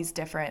with all these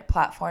different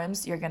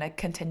platforms, you're going to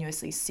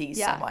continuously see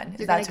someone.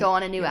 You're going to go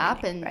on a new you're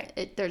app meaning, and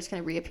right. they're just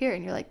going to reappear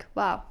and you're like,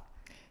 wow,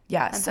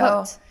 Yeah. I'm So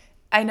hooked.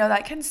 I know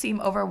that can seem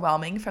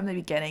overwhelming from the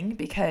beginning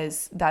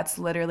because that's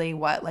literally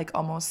what, like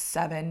almost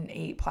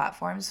 7-8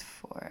 platforms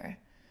for.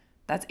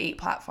 That's 8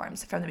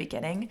 platforms from the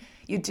beginning.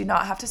 You do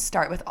not have to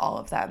start with all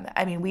of them.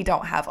 I mean, we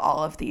don't have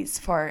all of these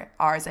for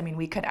ours. I mean,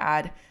 we could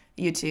add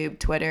YouTube,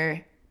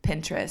 Twitter,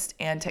 Pinterest,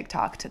 and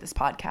TikTok to this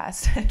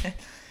podcast.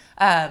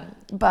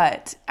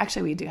 But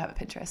actually we do have a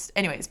Pinterest.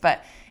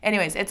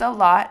 Anyways, it's a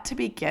lot to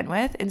begin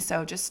with. And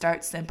so just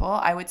start simple.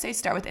 I would say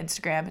start with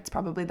Instagram. It's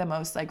probably the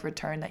most like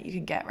return that you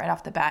can get right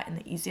off the bat and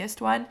the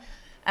easiest one.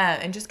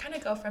 And just kind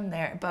of go from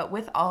there. But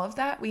with all of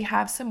that, we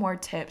have some more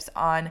tips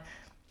on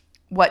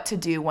what to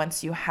do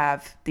once you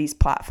have these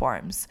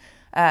platforms.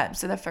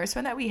 So the first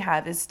one that we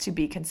have is to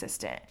be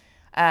consistent.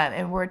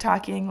 And we're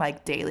talking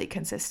like daily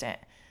consistent.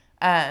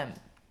 I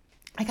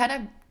kind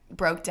of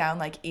broke down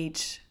like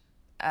each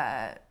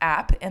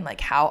app and like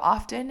how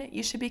often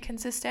you should be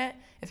consistent,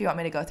 if you want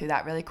me to go through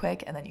that really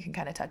quick, and then you can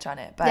kind of touch on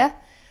it. But Yeah.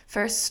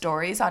 for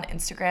stories on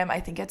Instagram,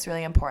 I think it's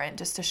really important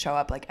just to show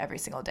up like every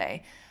single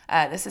day.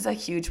 This is a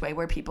huge way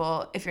where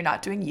people, if you're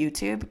not doing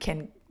YouTube,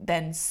 can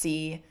then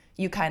see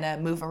you kind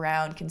of move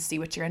around, can see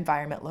what your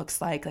environment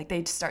looks like. Like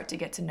they start to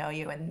get to know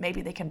you, and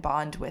maybe they can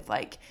bond with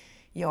like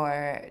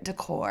your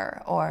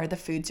decor or the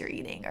foods you're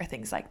eating or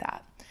things like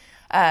that.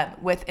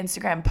 With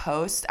Instagram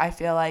posts, I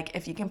feel like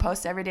if you can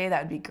post every day,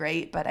 that would be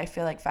great. But I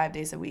feel like 5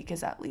 days a week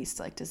is at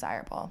least like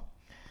desirable.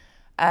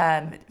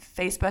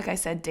 Facebook, I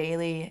said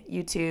daily.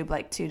 YouTube,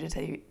 like 2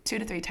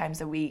 to 3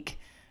 times a week.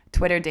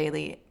 Twitter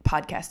daily.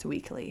 Podcast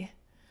weekly.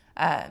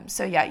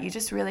 So yeah, you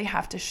just really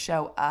have to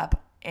show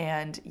up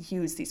and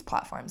use these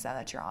platforms now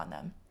that you're on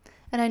them.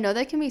 And I know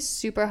that can be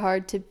super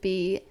hard to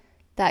be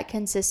that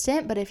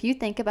consistent, but if you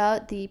think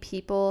about the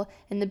people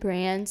and the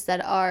brands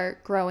that are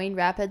growing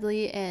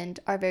rapidly and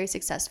are very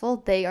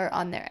successful, they are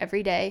on there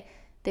every day.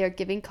 They are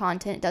giving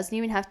content. It doesn't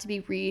even have to be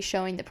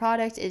re-showing the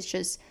product. It's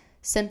just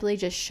simply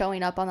just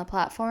showing up on the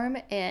platform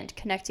and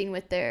connecting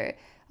with their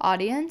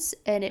audience,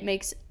 and it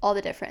makes all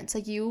the difference.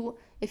 Like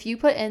if you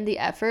put in the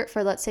effort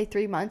for, let's say,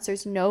 3 months,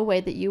 there's no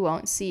way that you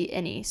won't see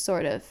any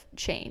sort of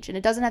change. And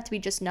it doesn't have to be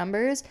just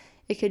numbers.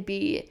 It could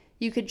be,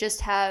 you could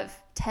just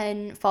have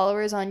 10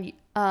 followers on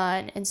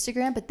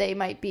Instagram, but they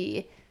might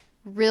be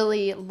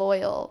really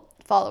loyal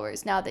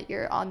followers now that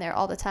you're on there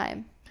all the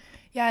time.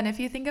 Yeah, and if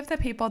you think of the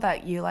people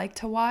that you like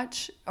to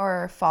watch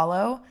or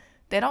follow,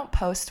 they don't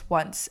post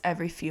once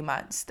every few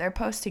months. They're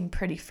posting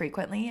pretty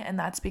frequently, and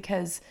that's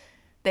because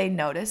they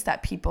notice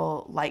that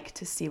people like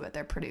to see what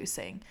they're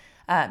producing.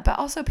 But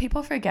also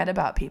people forget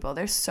about people.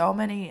 There's so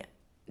many,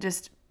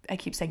 I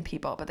keep saying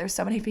people, but there's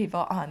so many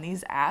people on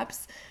these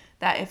apps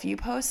that if you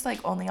post like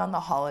only on the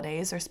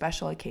holidays or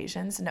special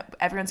occasions, and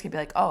everyone's gonna be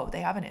like, oh, they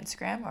have an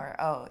Instagram, or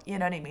oh, you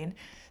know what I mean?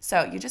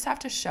 So you just have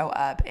to show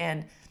up.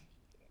 And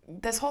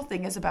this whole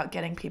thing is about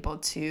getting people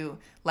to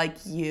like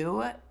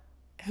you,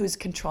 who's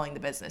controlling the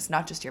business,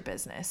 not just your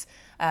business.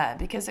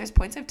 Because there's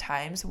points of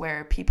times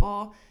where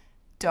people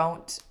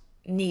don't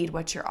need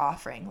what you're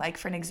offering. Like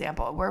for an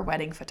example, we're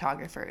wedding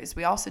photographers.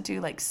 We also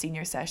do like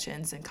senior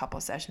sessions and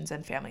couple sessions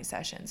and family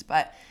sessions.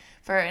 But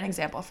for an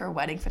example, for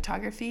wedding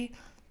photography,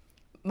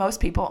 most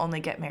people only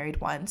get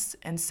married once.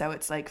 And so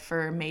it's like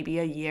for maybe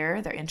a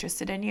year, they're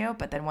interested in you.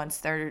 But then once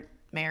they're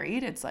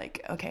married, it's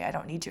like, okay, I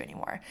don't need you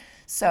anymore.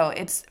 So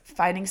it's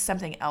finding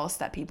something else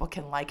that people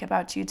can like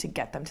about you to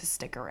get them to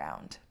stick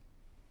around.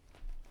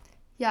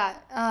 Yeah.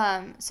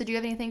 So do you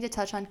have anything to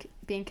touch on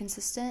being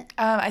consistent?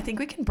 I think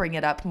we can bring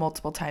it up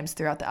multiple times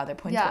throughout the other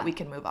points, but we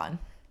can move on.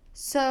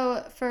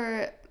 So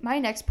for my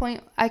next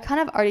point, I kind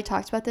of already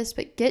talked about this,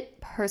 but get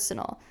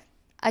personal.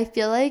 I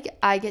feel like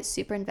I get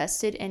super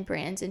invested in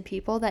brands and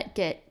people that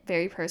get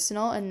very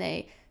personal, and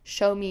they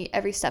show me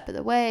every step of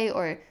the way,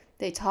 or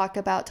they talk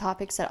about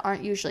topics that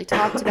aren't usually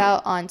talked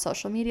about on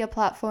social media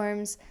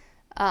platforms.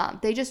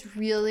 They just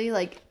really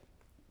like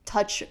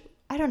touch,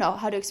 I don't know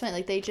how to explain it.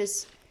 Like they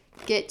just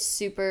get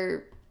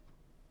super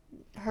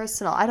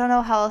personal. I don't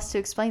know how else to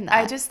explain that.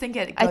 I just think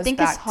it goes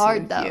back it's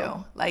hard, to though.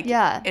 you. Like,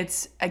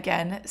 it's,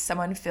 again,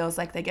 someone feels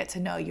like they get to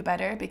know you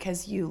better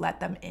because you let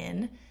them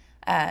in.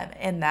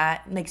 And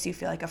that makes you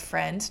feel like a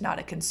friend, not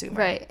a consumer.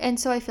 Right. And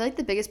so I feel like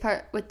the biggest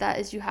part with that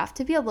is you have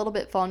to be a little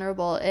bit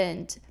vulnerable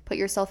and put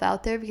yourself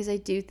out there, because I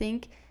do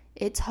think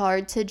it's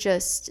hard to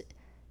just,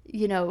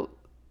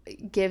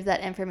 give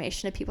that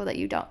information to people that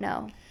you don't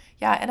know.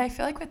 Yeah, and I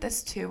feel like with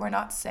this too, we're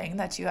not saying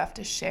that you have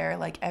to share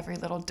like every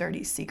little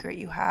dirty secret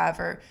you have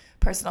or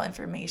personal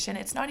information.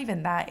 It's not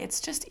even that.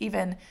 It's just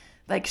even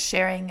like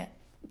sharing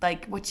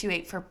like what you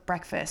ate for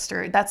breakfast,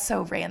 or that's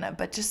so random,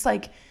 but just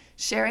like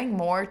sharing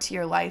more to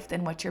your life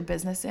than what your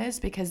business is,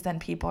 because then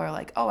people are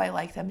like, oh, I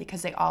like them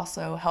because they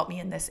also help me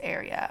in this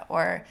area,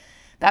 or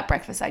that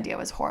breakfast idea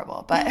was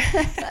horrible. But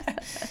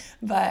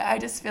but I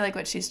just feel like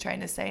what she's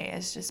trying to say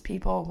is just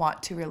people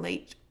want to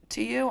relate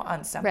to you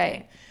on something.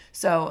 Right.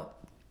 So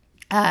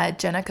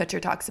Jenna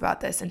Kutcher talks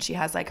about this, and she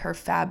has like her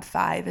Fab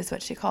 5 is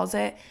what she calls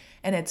it.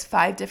 And it's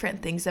 5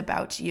 different things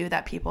about you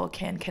that people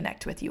can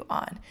connect with you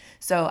on.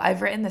 So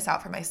I've written this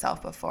out for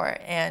myself before,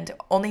 and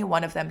only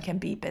one of them can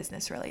be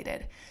business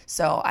related.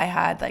 So I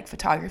had like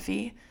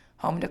photography,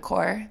 home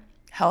decor,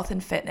 health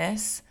and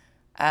fitness,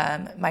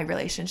 my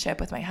relationship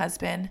with my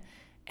husband,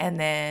 and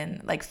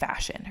then like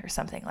fashion or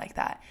something like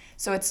that.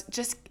 So it's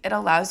just, it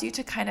allows you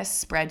to kind of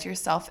spread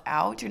yourself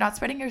out. You're not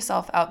spreading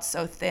yourself out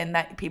so thin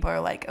that people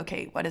are like,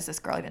 okay, what is this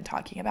girl even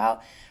talking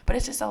about? But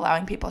it's just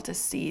allowing people to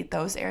see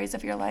those areas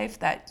of your life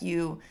that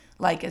you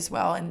like as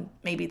well, and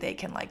maybe they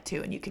can like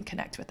too, and you can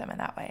connect with them in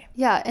that way.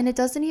 Yeah, and it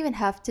doesn't even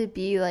have to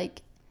be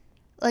like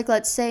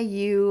let's say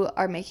you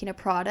are making a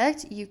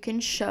product, you can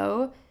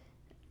show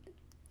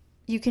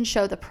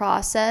the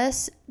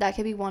process. That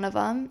could be one of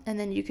them. And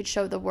then you could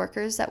show the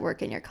workers that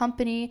work in your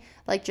company.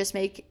 Like just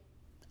make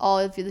all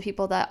of the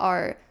people that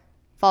are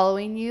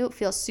following you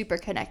feel super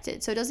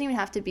connected. So it doesn't even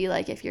have to be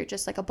like if you're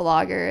just like a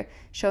blogger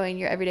showing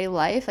your everyday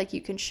life. Like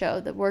you can show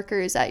the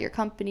workers at your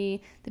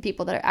company, the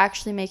people that are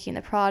actually making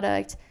the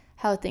product,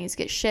 how things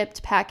get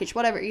shipped, packaged,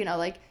 whatever,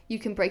 like you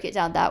can break it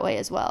down that way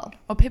as well.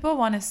 Well, people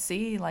want to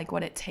see like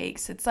what it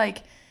takes. It's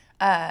like,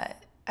 I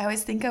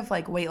always think of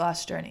like weight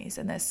loss journeys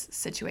in this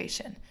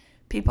situation.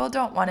 People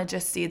don't want to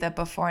just see the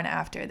before and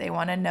after. They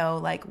want to know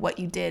like what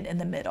you did in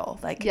the middle,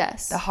 like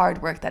yes, the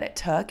hard work that it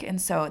took.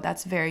 And so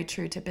that's very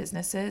true to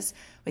businesses.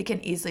 We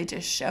can easily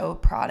just show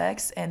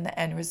products and the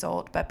end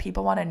result, but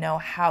people want to know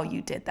how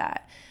you did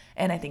that.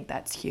 And I think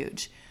that's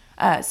huge.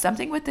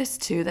 Something with this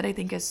too that I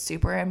think is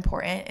super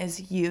important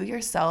is you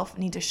yourself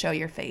need to show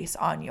your face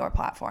on your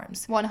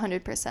platforms.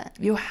 100%.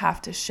 You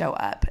have to show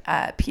up.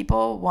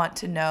 People want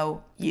to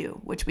know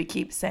you, which we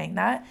keep saying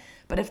that.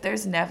 But if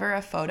there's never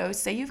a photo,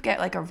 say you get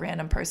like a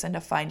random person to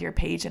find your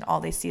page and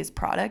all they see is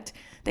product,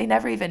 they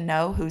never even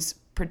know who's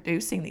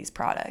producing these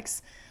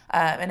products.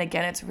 And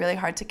again, it's really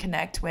hard to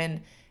connect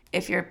when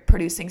if you're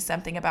producing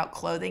something about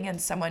clothing and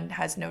someone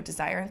has no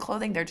desire in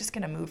clothing, they're just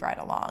going to move right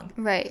along.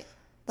 Right.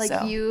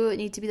 Like you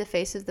need to be the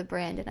face of the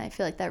brand, and I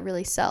feel like that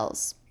really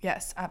sells.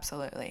 Yes,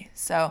 absolutely.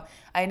 So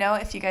I know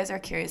if you guys are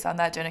curious on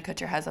that, Jenna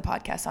Kutcher has a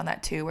podcast on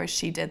that too, where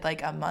she did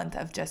like a month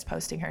of just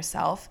posting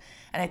herself.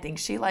 And I think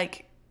she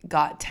like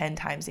got 10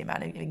 times the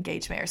amount of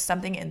engagement or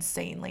something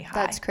insanely high.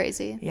 That's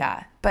crazy.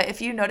 Yeah. But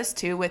if you notice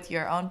too with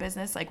your own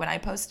business, like when I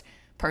post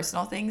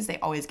personal things, they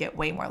always get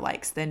way more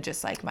likes than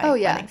just like my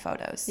wedding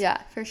photos.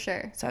 Yeah, for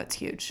sure. So it's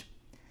huge.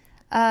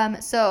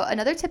 So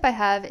another tip I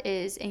have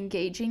is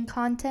engaging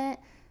content.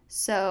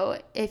 So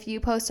if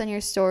you post on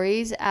your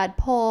stories, add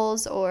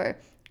polls or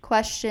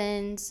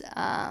questions,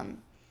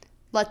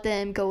 let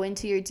them go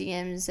into your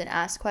DMs and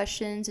ask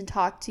questions and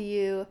talk to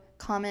you,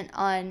 comment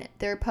on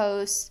their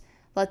posts,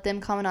 let them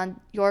comment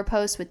on your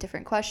post with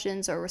different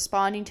questions or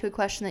responding to a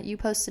question that you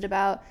posted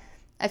about.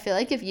 I feel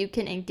like if you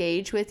can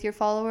engage with your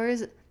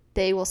followers,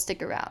 they will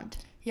stick around.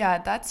 Yeah,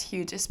 that's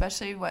huge,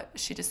 especially what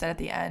she just said at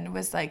the end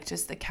was like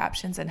just the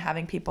captions and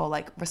having people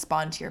like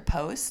respond to your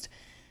post.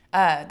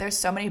 There's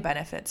so many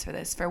benefits for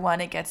this. For one,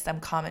 it gets them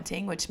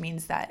commenting, which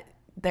means that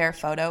their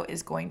photo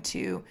is going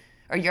to,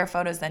 or your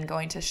photo is then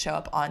going to show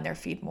up on their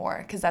feed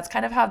more, because that's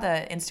kind of how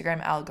the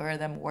Instagram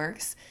algorithm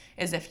works,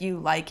 is if you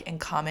like and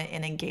comment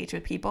and engage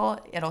with people,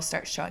 it'll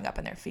start showing up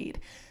in their feed.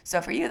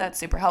 So for you, that's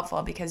super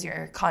helpful because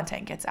your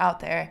content gets out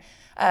there.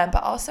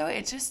 But also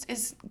it just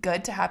is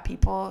good to have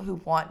people who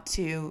want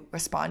to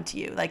respond to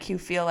you, like who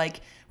feel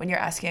like when you're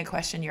asking a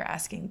question, you're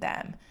asking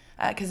them.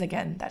 Because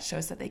again, that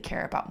shows that they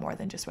care about more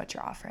than just what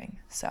you're offering.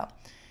 So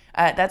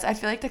that's, I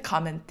feel like the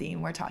common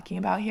theme we're talking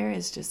about here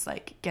is just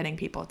like getting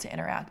people to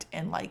interact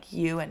and like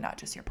you and not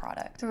just your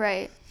product.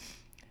 Right.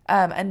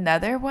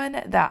 Another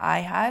one that I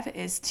have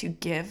is to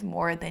give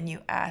more than you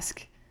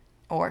ask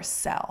or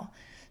sell.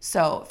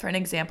 So for an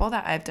example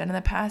that I've done in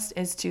the past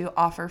is to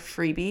offer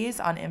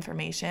freebies on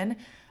information.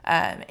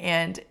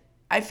 And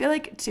I feel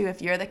like too,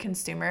 if you're the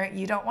consumer,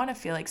 you don't want to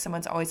feel like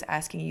someone's always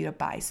asking you to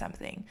buy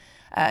something.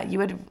 You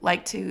would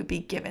like to be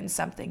given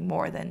something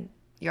more than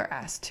you're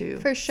asked to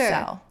For sure.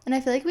 sell. And I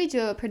feel like we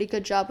do a pretty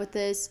good job with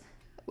this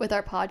with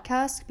our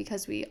podcast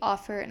because we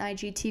offer an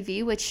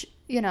IGTV, which,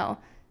 you know,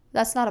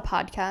 that's not a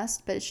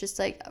podcast, but it's just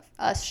like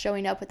us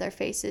showing up with our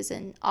faces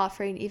and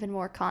offering even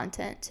more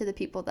content to the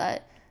people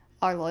that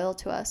are loyal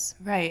to us.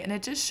 Right. And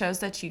it just shows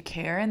that you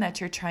care and that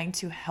you're trying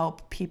to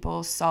help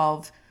people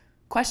solve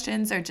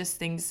questions or just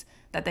things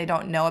that they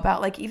don't know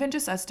about. Like even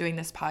just us doing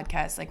this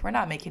podcast, like we're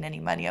not making any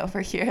money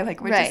over here.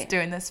 Like we're just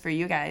doing this for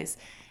you guys.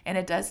 And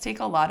it does take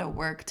a lot of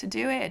work to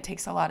do it. It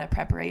takes a lot of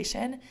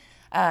preparation.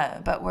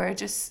 But we're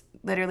just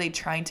literally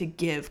trying to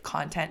give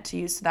content to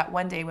you so that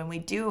one day when we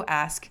do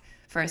ask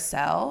for a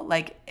sell,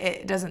 like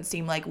it doesn't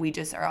seem like we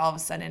just are all of a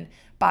sudden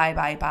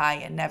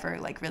buy and never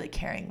like really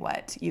caring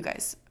what you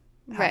guys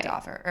have to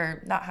offer,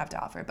 or not have to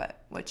offer,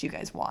 but what you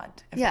guys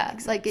want. Yeah,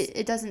 like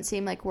it doesn't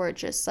seem like we're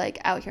just like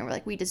out here and we're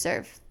like, we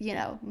deserve, you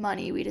know,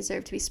 money, we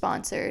deserve to be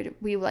sponsored.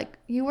 We like,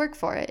 you work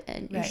for it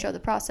and you show the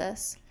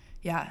process.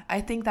 Yeah, I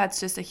think that's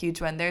just a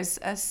huge one. There's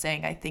a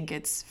saying, I think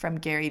it's from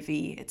Gary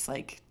Vee. It's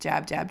like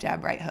jab, jab,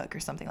 jab, right hook or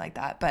something like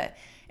that. But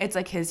it's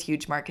like his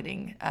huge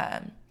marketing,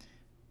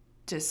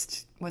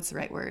 just what's the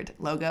right word?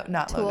 Logo,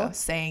 not Tool. Logo,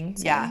 saying.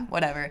 Yeah,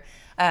 whatever.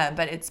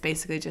 But it's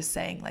basically just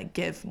saying like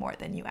give more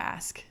than you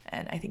ask.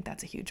 And I think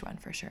that's a huge one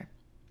for sure.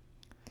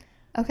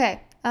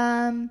 Okay.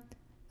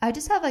 I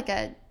just have like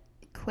a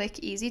quick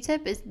easy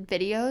tip is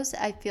videos.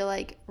 I feel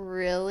like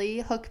really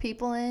hook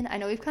people in. I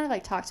know we've kind of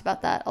like talked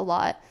about that a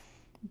lot,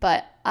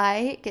 but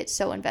I get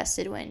so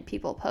invested when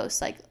people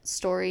post like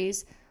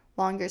stories,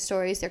 longer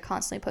stories. They're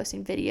constantly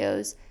posting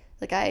videos.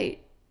 Like I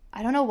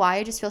don't know why,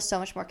 I just feel so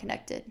much more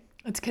connected.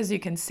 It's because you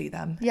can see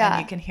them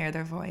and you can hear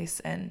their voice.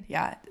 And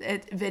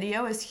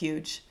video is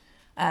huge.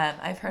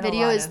 I've heard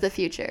video is the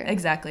future.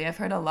 Exactly. I've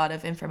heard a lot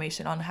of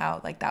information on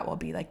how like that will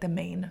be like the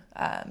main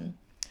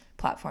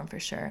platform for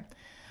sure.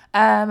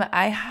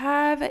 I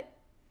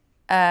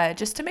have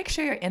just to make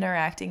sure you're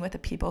interacting with the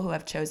people who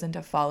have chosen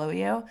to follow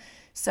you.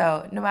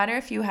 So no matter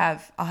if you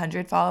have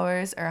 100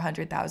 followers or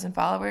 100,000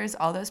 followers,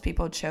 all those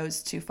people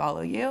chose to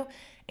follow you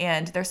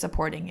and they're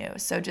supporting you.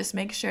 So just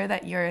make sure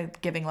that you're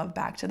giving love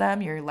back to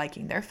them. You're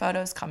liking their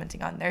photos,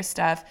 commenting on their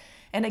stuff.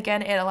 And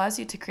again, it allows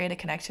you to create a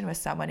connection with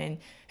someone, and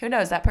who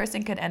knows, that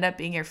person could end up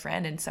being your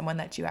friend and someone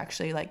that you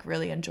actually like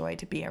really enjoy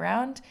to be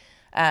around.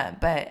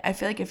 But I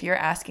feel like if you're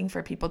asking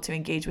for people to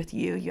engage with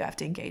you, you have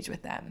to engage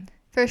with them.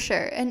 For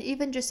sure. And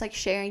even just like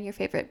sharing your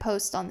favorite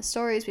post on the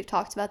stories. We've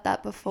talked about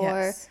that before.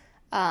 Yes.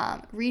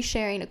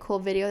 Resharing a cool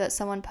video that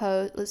someone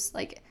posts.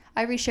 Like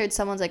I reshared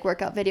someone's like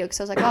workout video because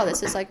I was like, oh,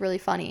 this is like really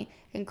funny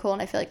and cool.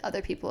 And I feel like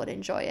other people would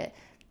enjoy it.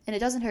 And it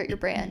doesn't hurt your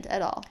brand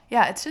at all.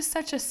 Yeah, it's just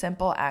such a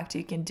simple act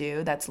you can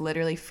do that's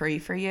literally free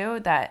for you,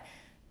 that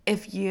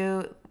if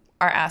you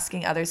are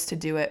asking others to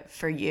do it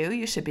for you,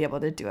 you should be able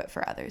to do it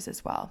for others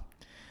as well.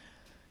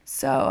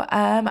 So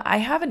I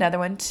have another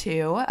one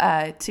too,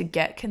 to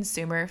get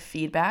consumer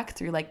feedback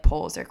through like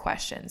polls or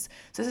questions.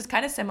 So this is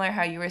kind of similar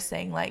how you were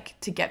saying like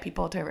to get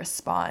people to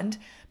respond,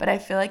 but I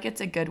feel like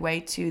it's a good way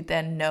to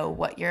then know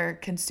what your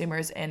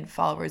consumers and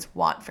followers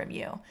want from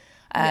you.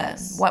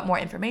 Yes. What more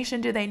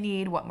information do they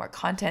need? What more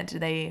content do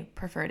they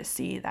prefer to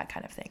see? That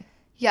kind of thing.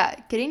 Yeah,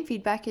 getting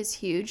feedback is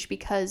huge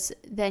because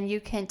then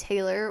you can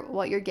tailor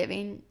what you're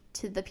giving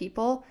to the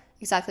people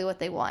exactly what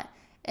they want.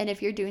 And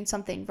if you're doing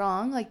something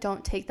wrong, like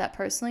don't take that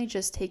personally,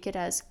 just take it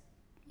as,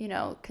 you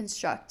know,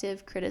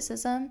 constructive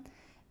criticism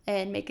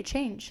and make a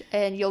change.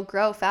 And you'll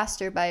grow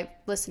faster by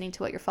listening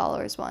to what your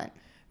followers want.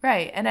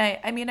 Right. And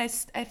I mean, I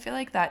feel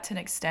like that to an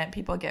extent,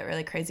 people get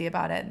really crazy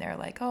about it and they're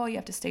like, oh, you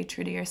have to stay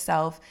true to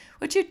yourself,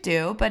 which you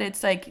do. But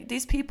it's like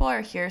these people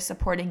are here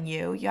supporting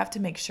you. You have to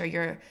make sure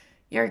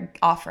you're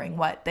offering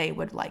what they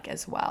would like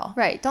as well.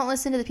 Right. Don't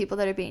listen to the people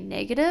that are being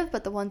negative,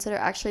 but the ones that are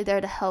actually there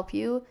to help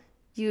you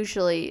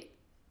usually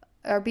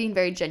are being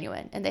very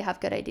genuine and they have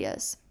good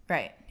ideas.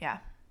 Right. Yeah.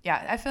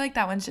 Yeah. I feel like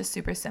that one's just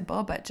super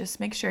simple, but just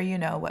make sure you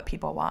know what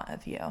people want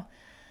of you.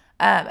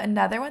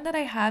 Another one that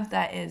I have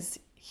that is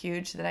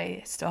huge that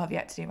I still have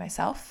yet to do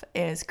myself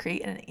is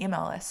create an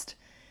email list.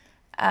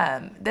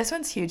 This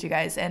one's huge, you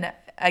guys. And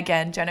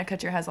again, Jenna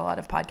Kutcher has a lot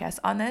of podcasts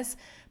on this,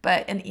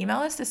 but an email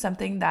list is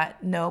something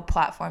that no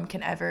platform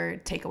can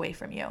ever take away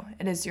from you.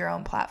 It is your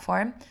own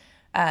platform.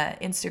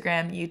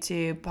 Instagram,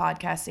 YouTube,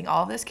 podcasting,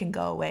 all of this can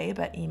go away,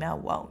 but email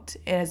won't.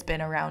 It has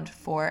been around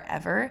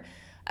forever.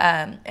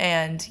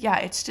 And yeah,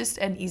 it's just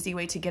an easy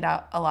way to get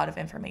out a lot of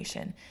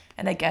information.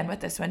 And again, with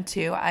this one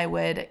too, I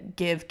would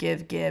give,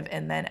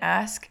 and then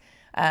ask.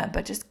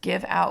 But just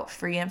give out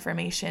free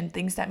information,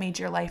 things that made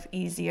your life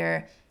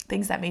easier,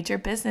 things that made your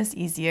business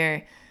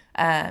easier,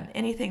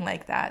 anything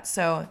like that.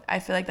 So I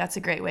feel like that's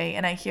a great way.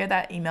 And I hear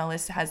that email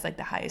list has like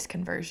the highest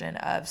conversion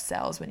of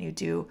sales when you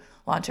do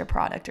launch a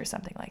product or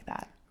something like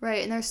that.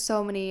 Right. And there's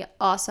so many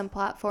awesome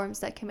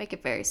platforms that can make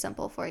it very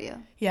simple for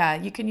you. Yeah.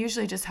 You can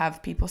usually just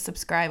have people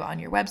subscribe on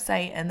your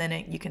website, and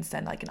then you can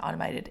send like an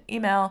automated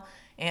email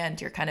and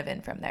you're kind of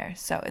in from there.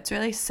 So it's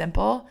really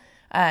simple.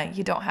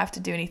 You don't have to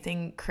do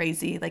anything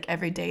crazy like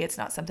every day. It's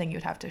not something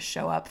you'd have to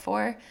show up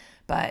for.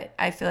 But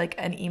I feel like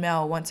an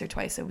email once or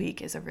twice a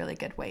week is a really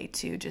good way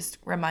to just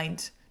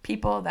remind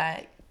people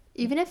that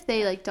even if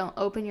they like don't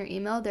open your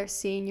email, they're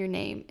seeing your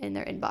name in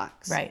their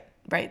inbox.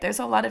 Right. There's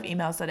a lot of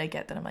emails that I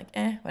get that I'm like,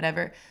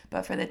 whatever.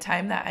 But for the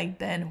time that I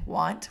then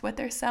want what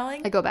they're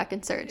selling, I go back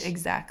and search.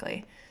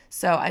 Exactly.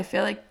 So I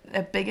feel like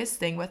the biggest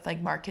thing with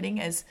like marketing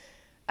is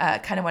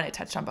kind of what I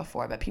touched on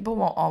before, but people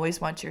won't always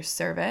want your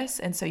service.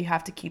 And so you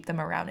have to keep them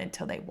around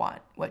until they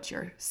want what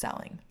you're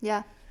selling.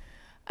 Yeah.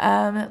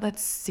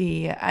 Let's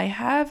see. I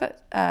have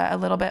a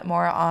little bit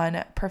more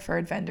on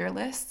preferred vendor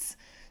lists.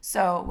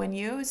 So when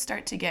you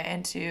start to get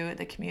into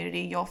the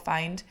community, you'll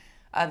find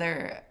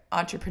other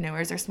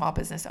entrepreneurs or small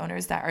business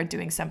owners that are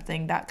doing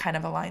something that kind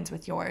of aligns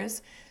with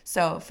yours.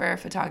 So for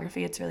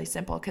photography, it's really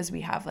simple because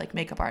we have like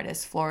makeup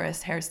artists,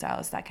 florists,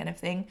 hairstylists, that kind of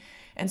thing.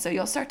 And so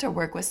you'll start to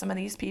work with some of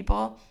these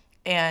people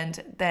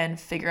and then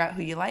figure out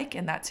who you like,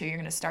 and that's who you're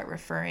going to start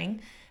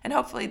referring. And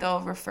hopefully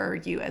they'll refer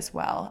you as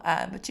well.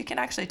 But you can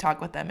actually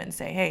talk with them and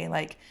say, hey,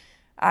 like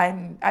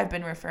I've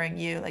been referring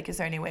you. Like, is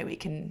there any way we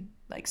can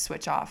like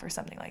switch off or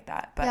something like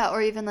that? But yeah,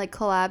 or even like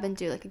collab and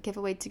do like a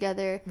giveaway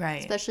together. Right.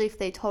 Especially if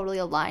they totally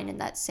align in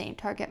that same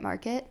target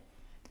market.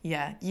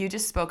 Yeah, you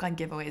just spoke on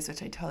giveaways,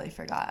 which I totally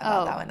forgot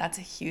about that one. That's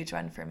a huge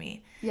one for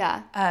me.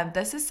 Yeah.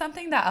 This is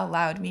something that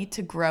allowed me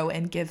to grow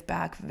and give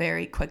back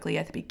very quickly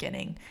at the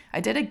beginning. I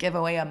did a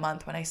giveaway a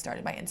month when I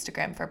started my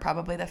Instagram for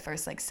probably the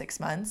first like 6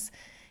 months.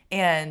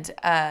 And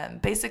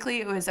basically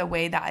it was a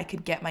way that I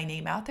could get my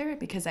name out there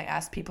because I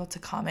asked people to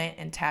comment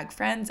and tag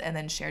friends and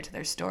then share to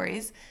their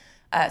stories.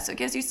 So it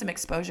gives you some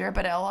exposure,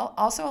 but it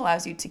also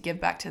allows you to give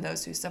back to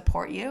those who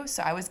support you.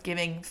 So I was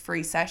giving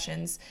free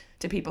sessions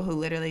to people who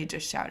literally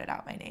just shouted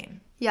out my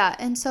name. Yeah.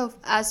 And so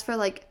as for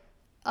like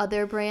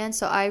other brands,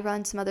 so I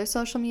run some other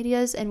social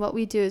medias, and what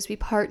we do is we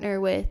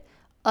partner with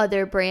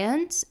other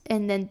brands,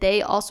 and then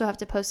they also have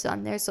to post it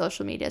on their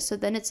social media. So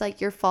then it's like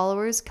your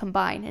followers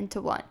combine into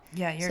one.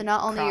 Yeah. So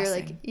not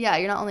only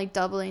you're not only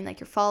doubling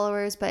like your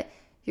followers, but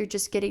you're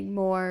just getting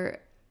more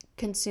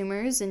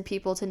consumers and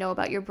people to know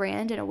about your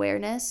brand and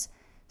awareness.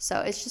 So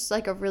it's just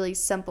like a really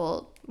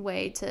simple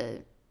way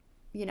to,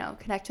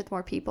 connect with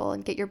more people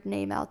and get your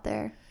name out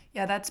there.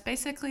 Yeah, that's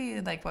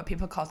basically like what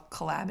people call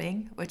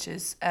collabing, which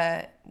is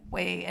a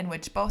way in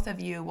which both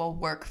of you will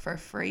work for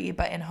free,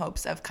 but in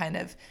hopes of kind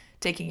of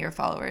taking your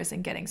followers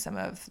and getting some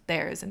of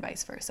theirs and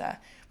vice versa,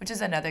 which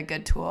is another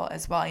good tool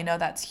as well. I know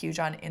that's huge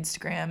on on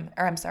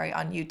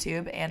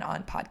YouTube and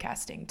on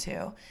podcasting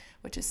too,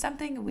 which is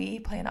something we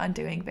plan on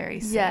doing very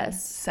soon.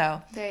 Yes.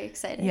 So very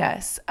excited.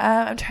 Yes.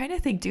 I'm trying to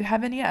think, do you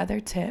have any other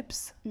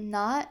tips?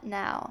 Not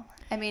now.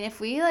 I mean, if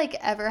we like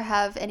ever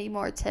have any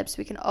more tips,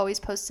 we can always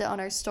post it on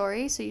our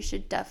story. So you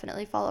should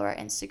definitely follow our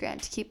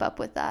Instagram to keep up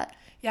with that.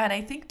 Yeah. And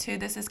I think too,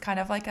 this is kind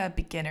of like a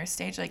beginner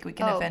stage. Like we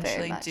can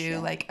eventually do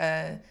like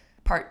a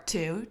part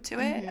 2 to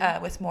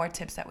it with more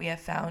tips that we have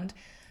found.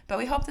 But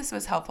we hope this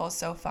was helpful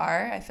so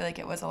far. I feel like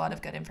it was a lot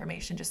of good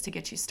information just to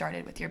get you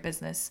started with your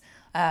business.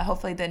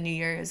 Hopefully the new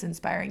year is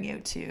inspiring you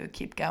to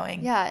keep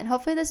going. Yeah, and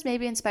hopefully this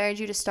maybe inspired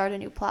you to start a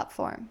new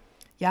platform.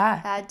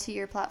 Yeah. Add to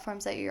your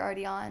platforms that you're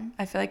already on.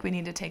 I feel like we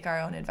need to take our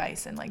own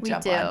advice and like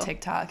jump on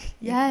TikTok.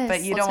 Yes.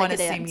 But you don't want to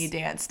see me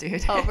dance,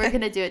 dude. Oh, we're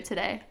going to do it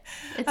today.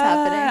 It's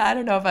happening. I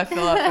don't know if I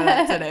feel up for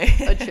that today.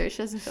 Oh, true. She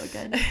doesn't feel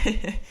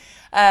good.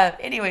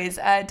 Anyways,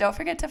 don't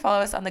forget to follow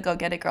us on the Go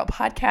Get It Girl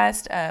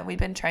podcast. We've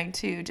been trying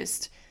to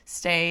just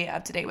stay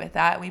up to date with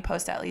that. We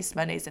post at least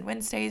Mondays and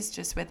Wednesdays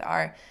just with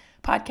our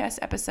podcast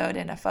episode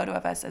and a photo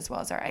of us, as well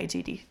as our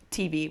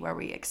IGTV where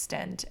we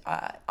extend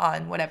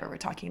on whatever we're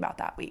talking about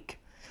that week.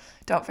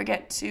 Don't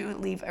forget to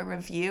leave a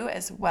review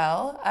as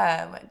well.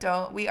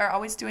 We are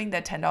always doing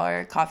the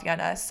 $10 coffee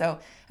on us. So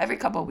every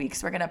couple of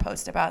weeks we're going to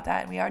post about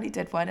that. And we already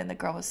did one and the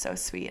girl was so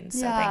sweet and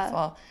so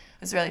thankful.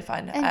 It was really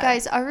fun. And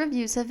guys, our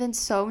reviews have been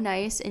so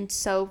nice and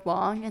so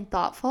long and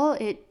thoughtful.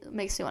 It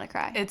makes me want to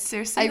cry. It's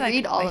seriously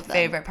read all of them. My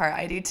favorite part.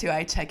 I do too.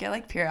 I check it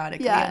like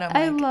periodically. Yeah, and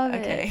I'm love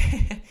okay.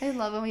 it. I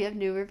love when we have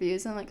new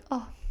reviews. I'm like,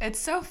 oh. It's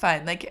so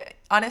fun. Like,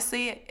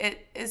 honestly,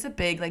 it is a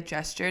big like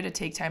gesture to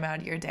take time out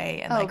of your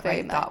day and like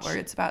write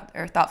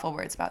thoughtful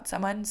words about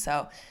someone.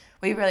 So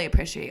we really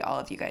appreciate all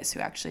of you guys who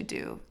actually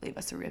do leave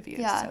us a review.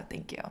 Yeah. So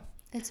thank you.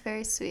 It's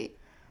very sweet.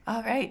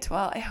 All right.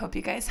 Well, I hope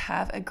you guys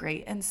have a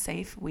great and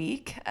safe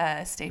week.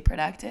 Stay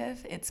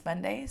productive. It's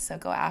Monday, so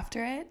go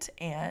after it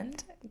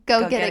and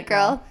Go get it,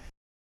 girl.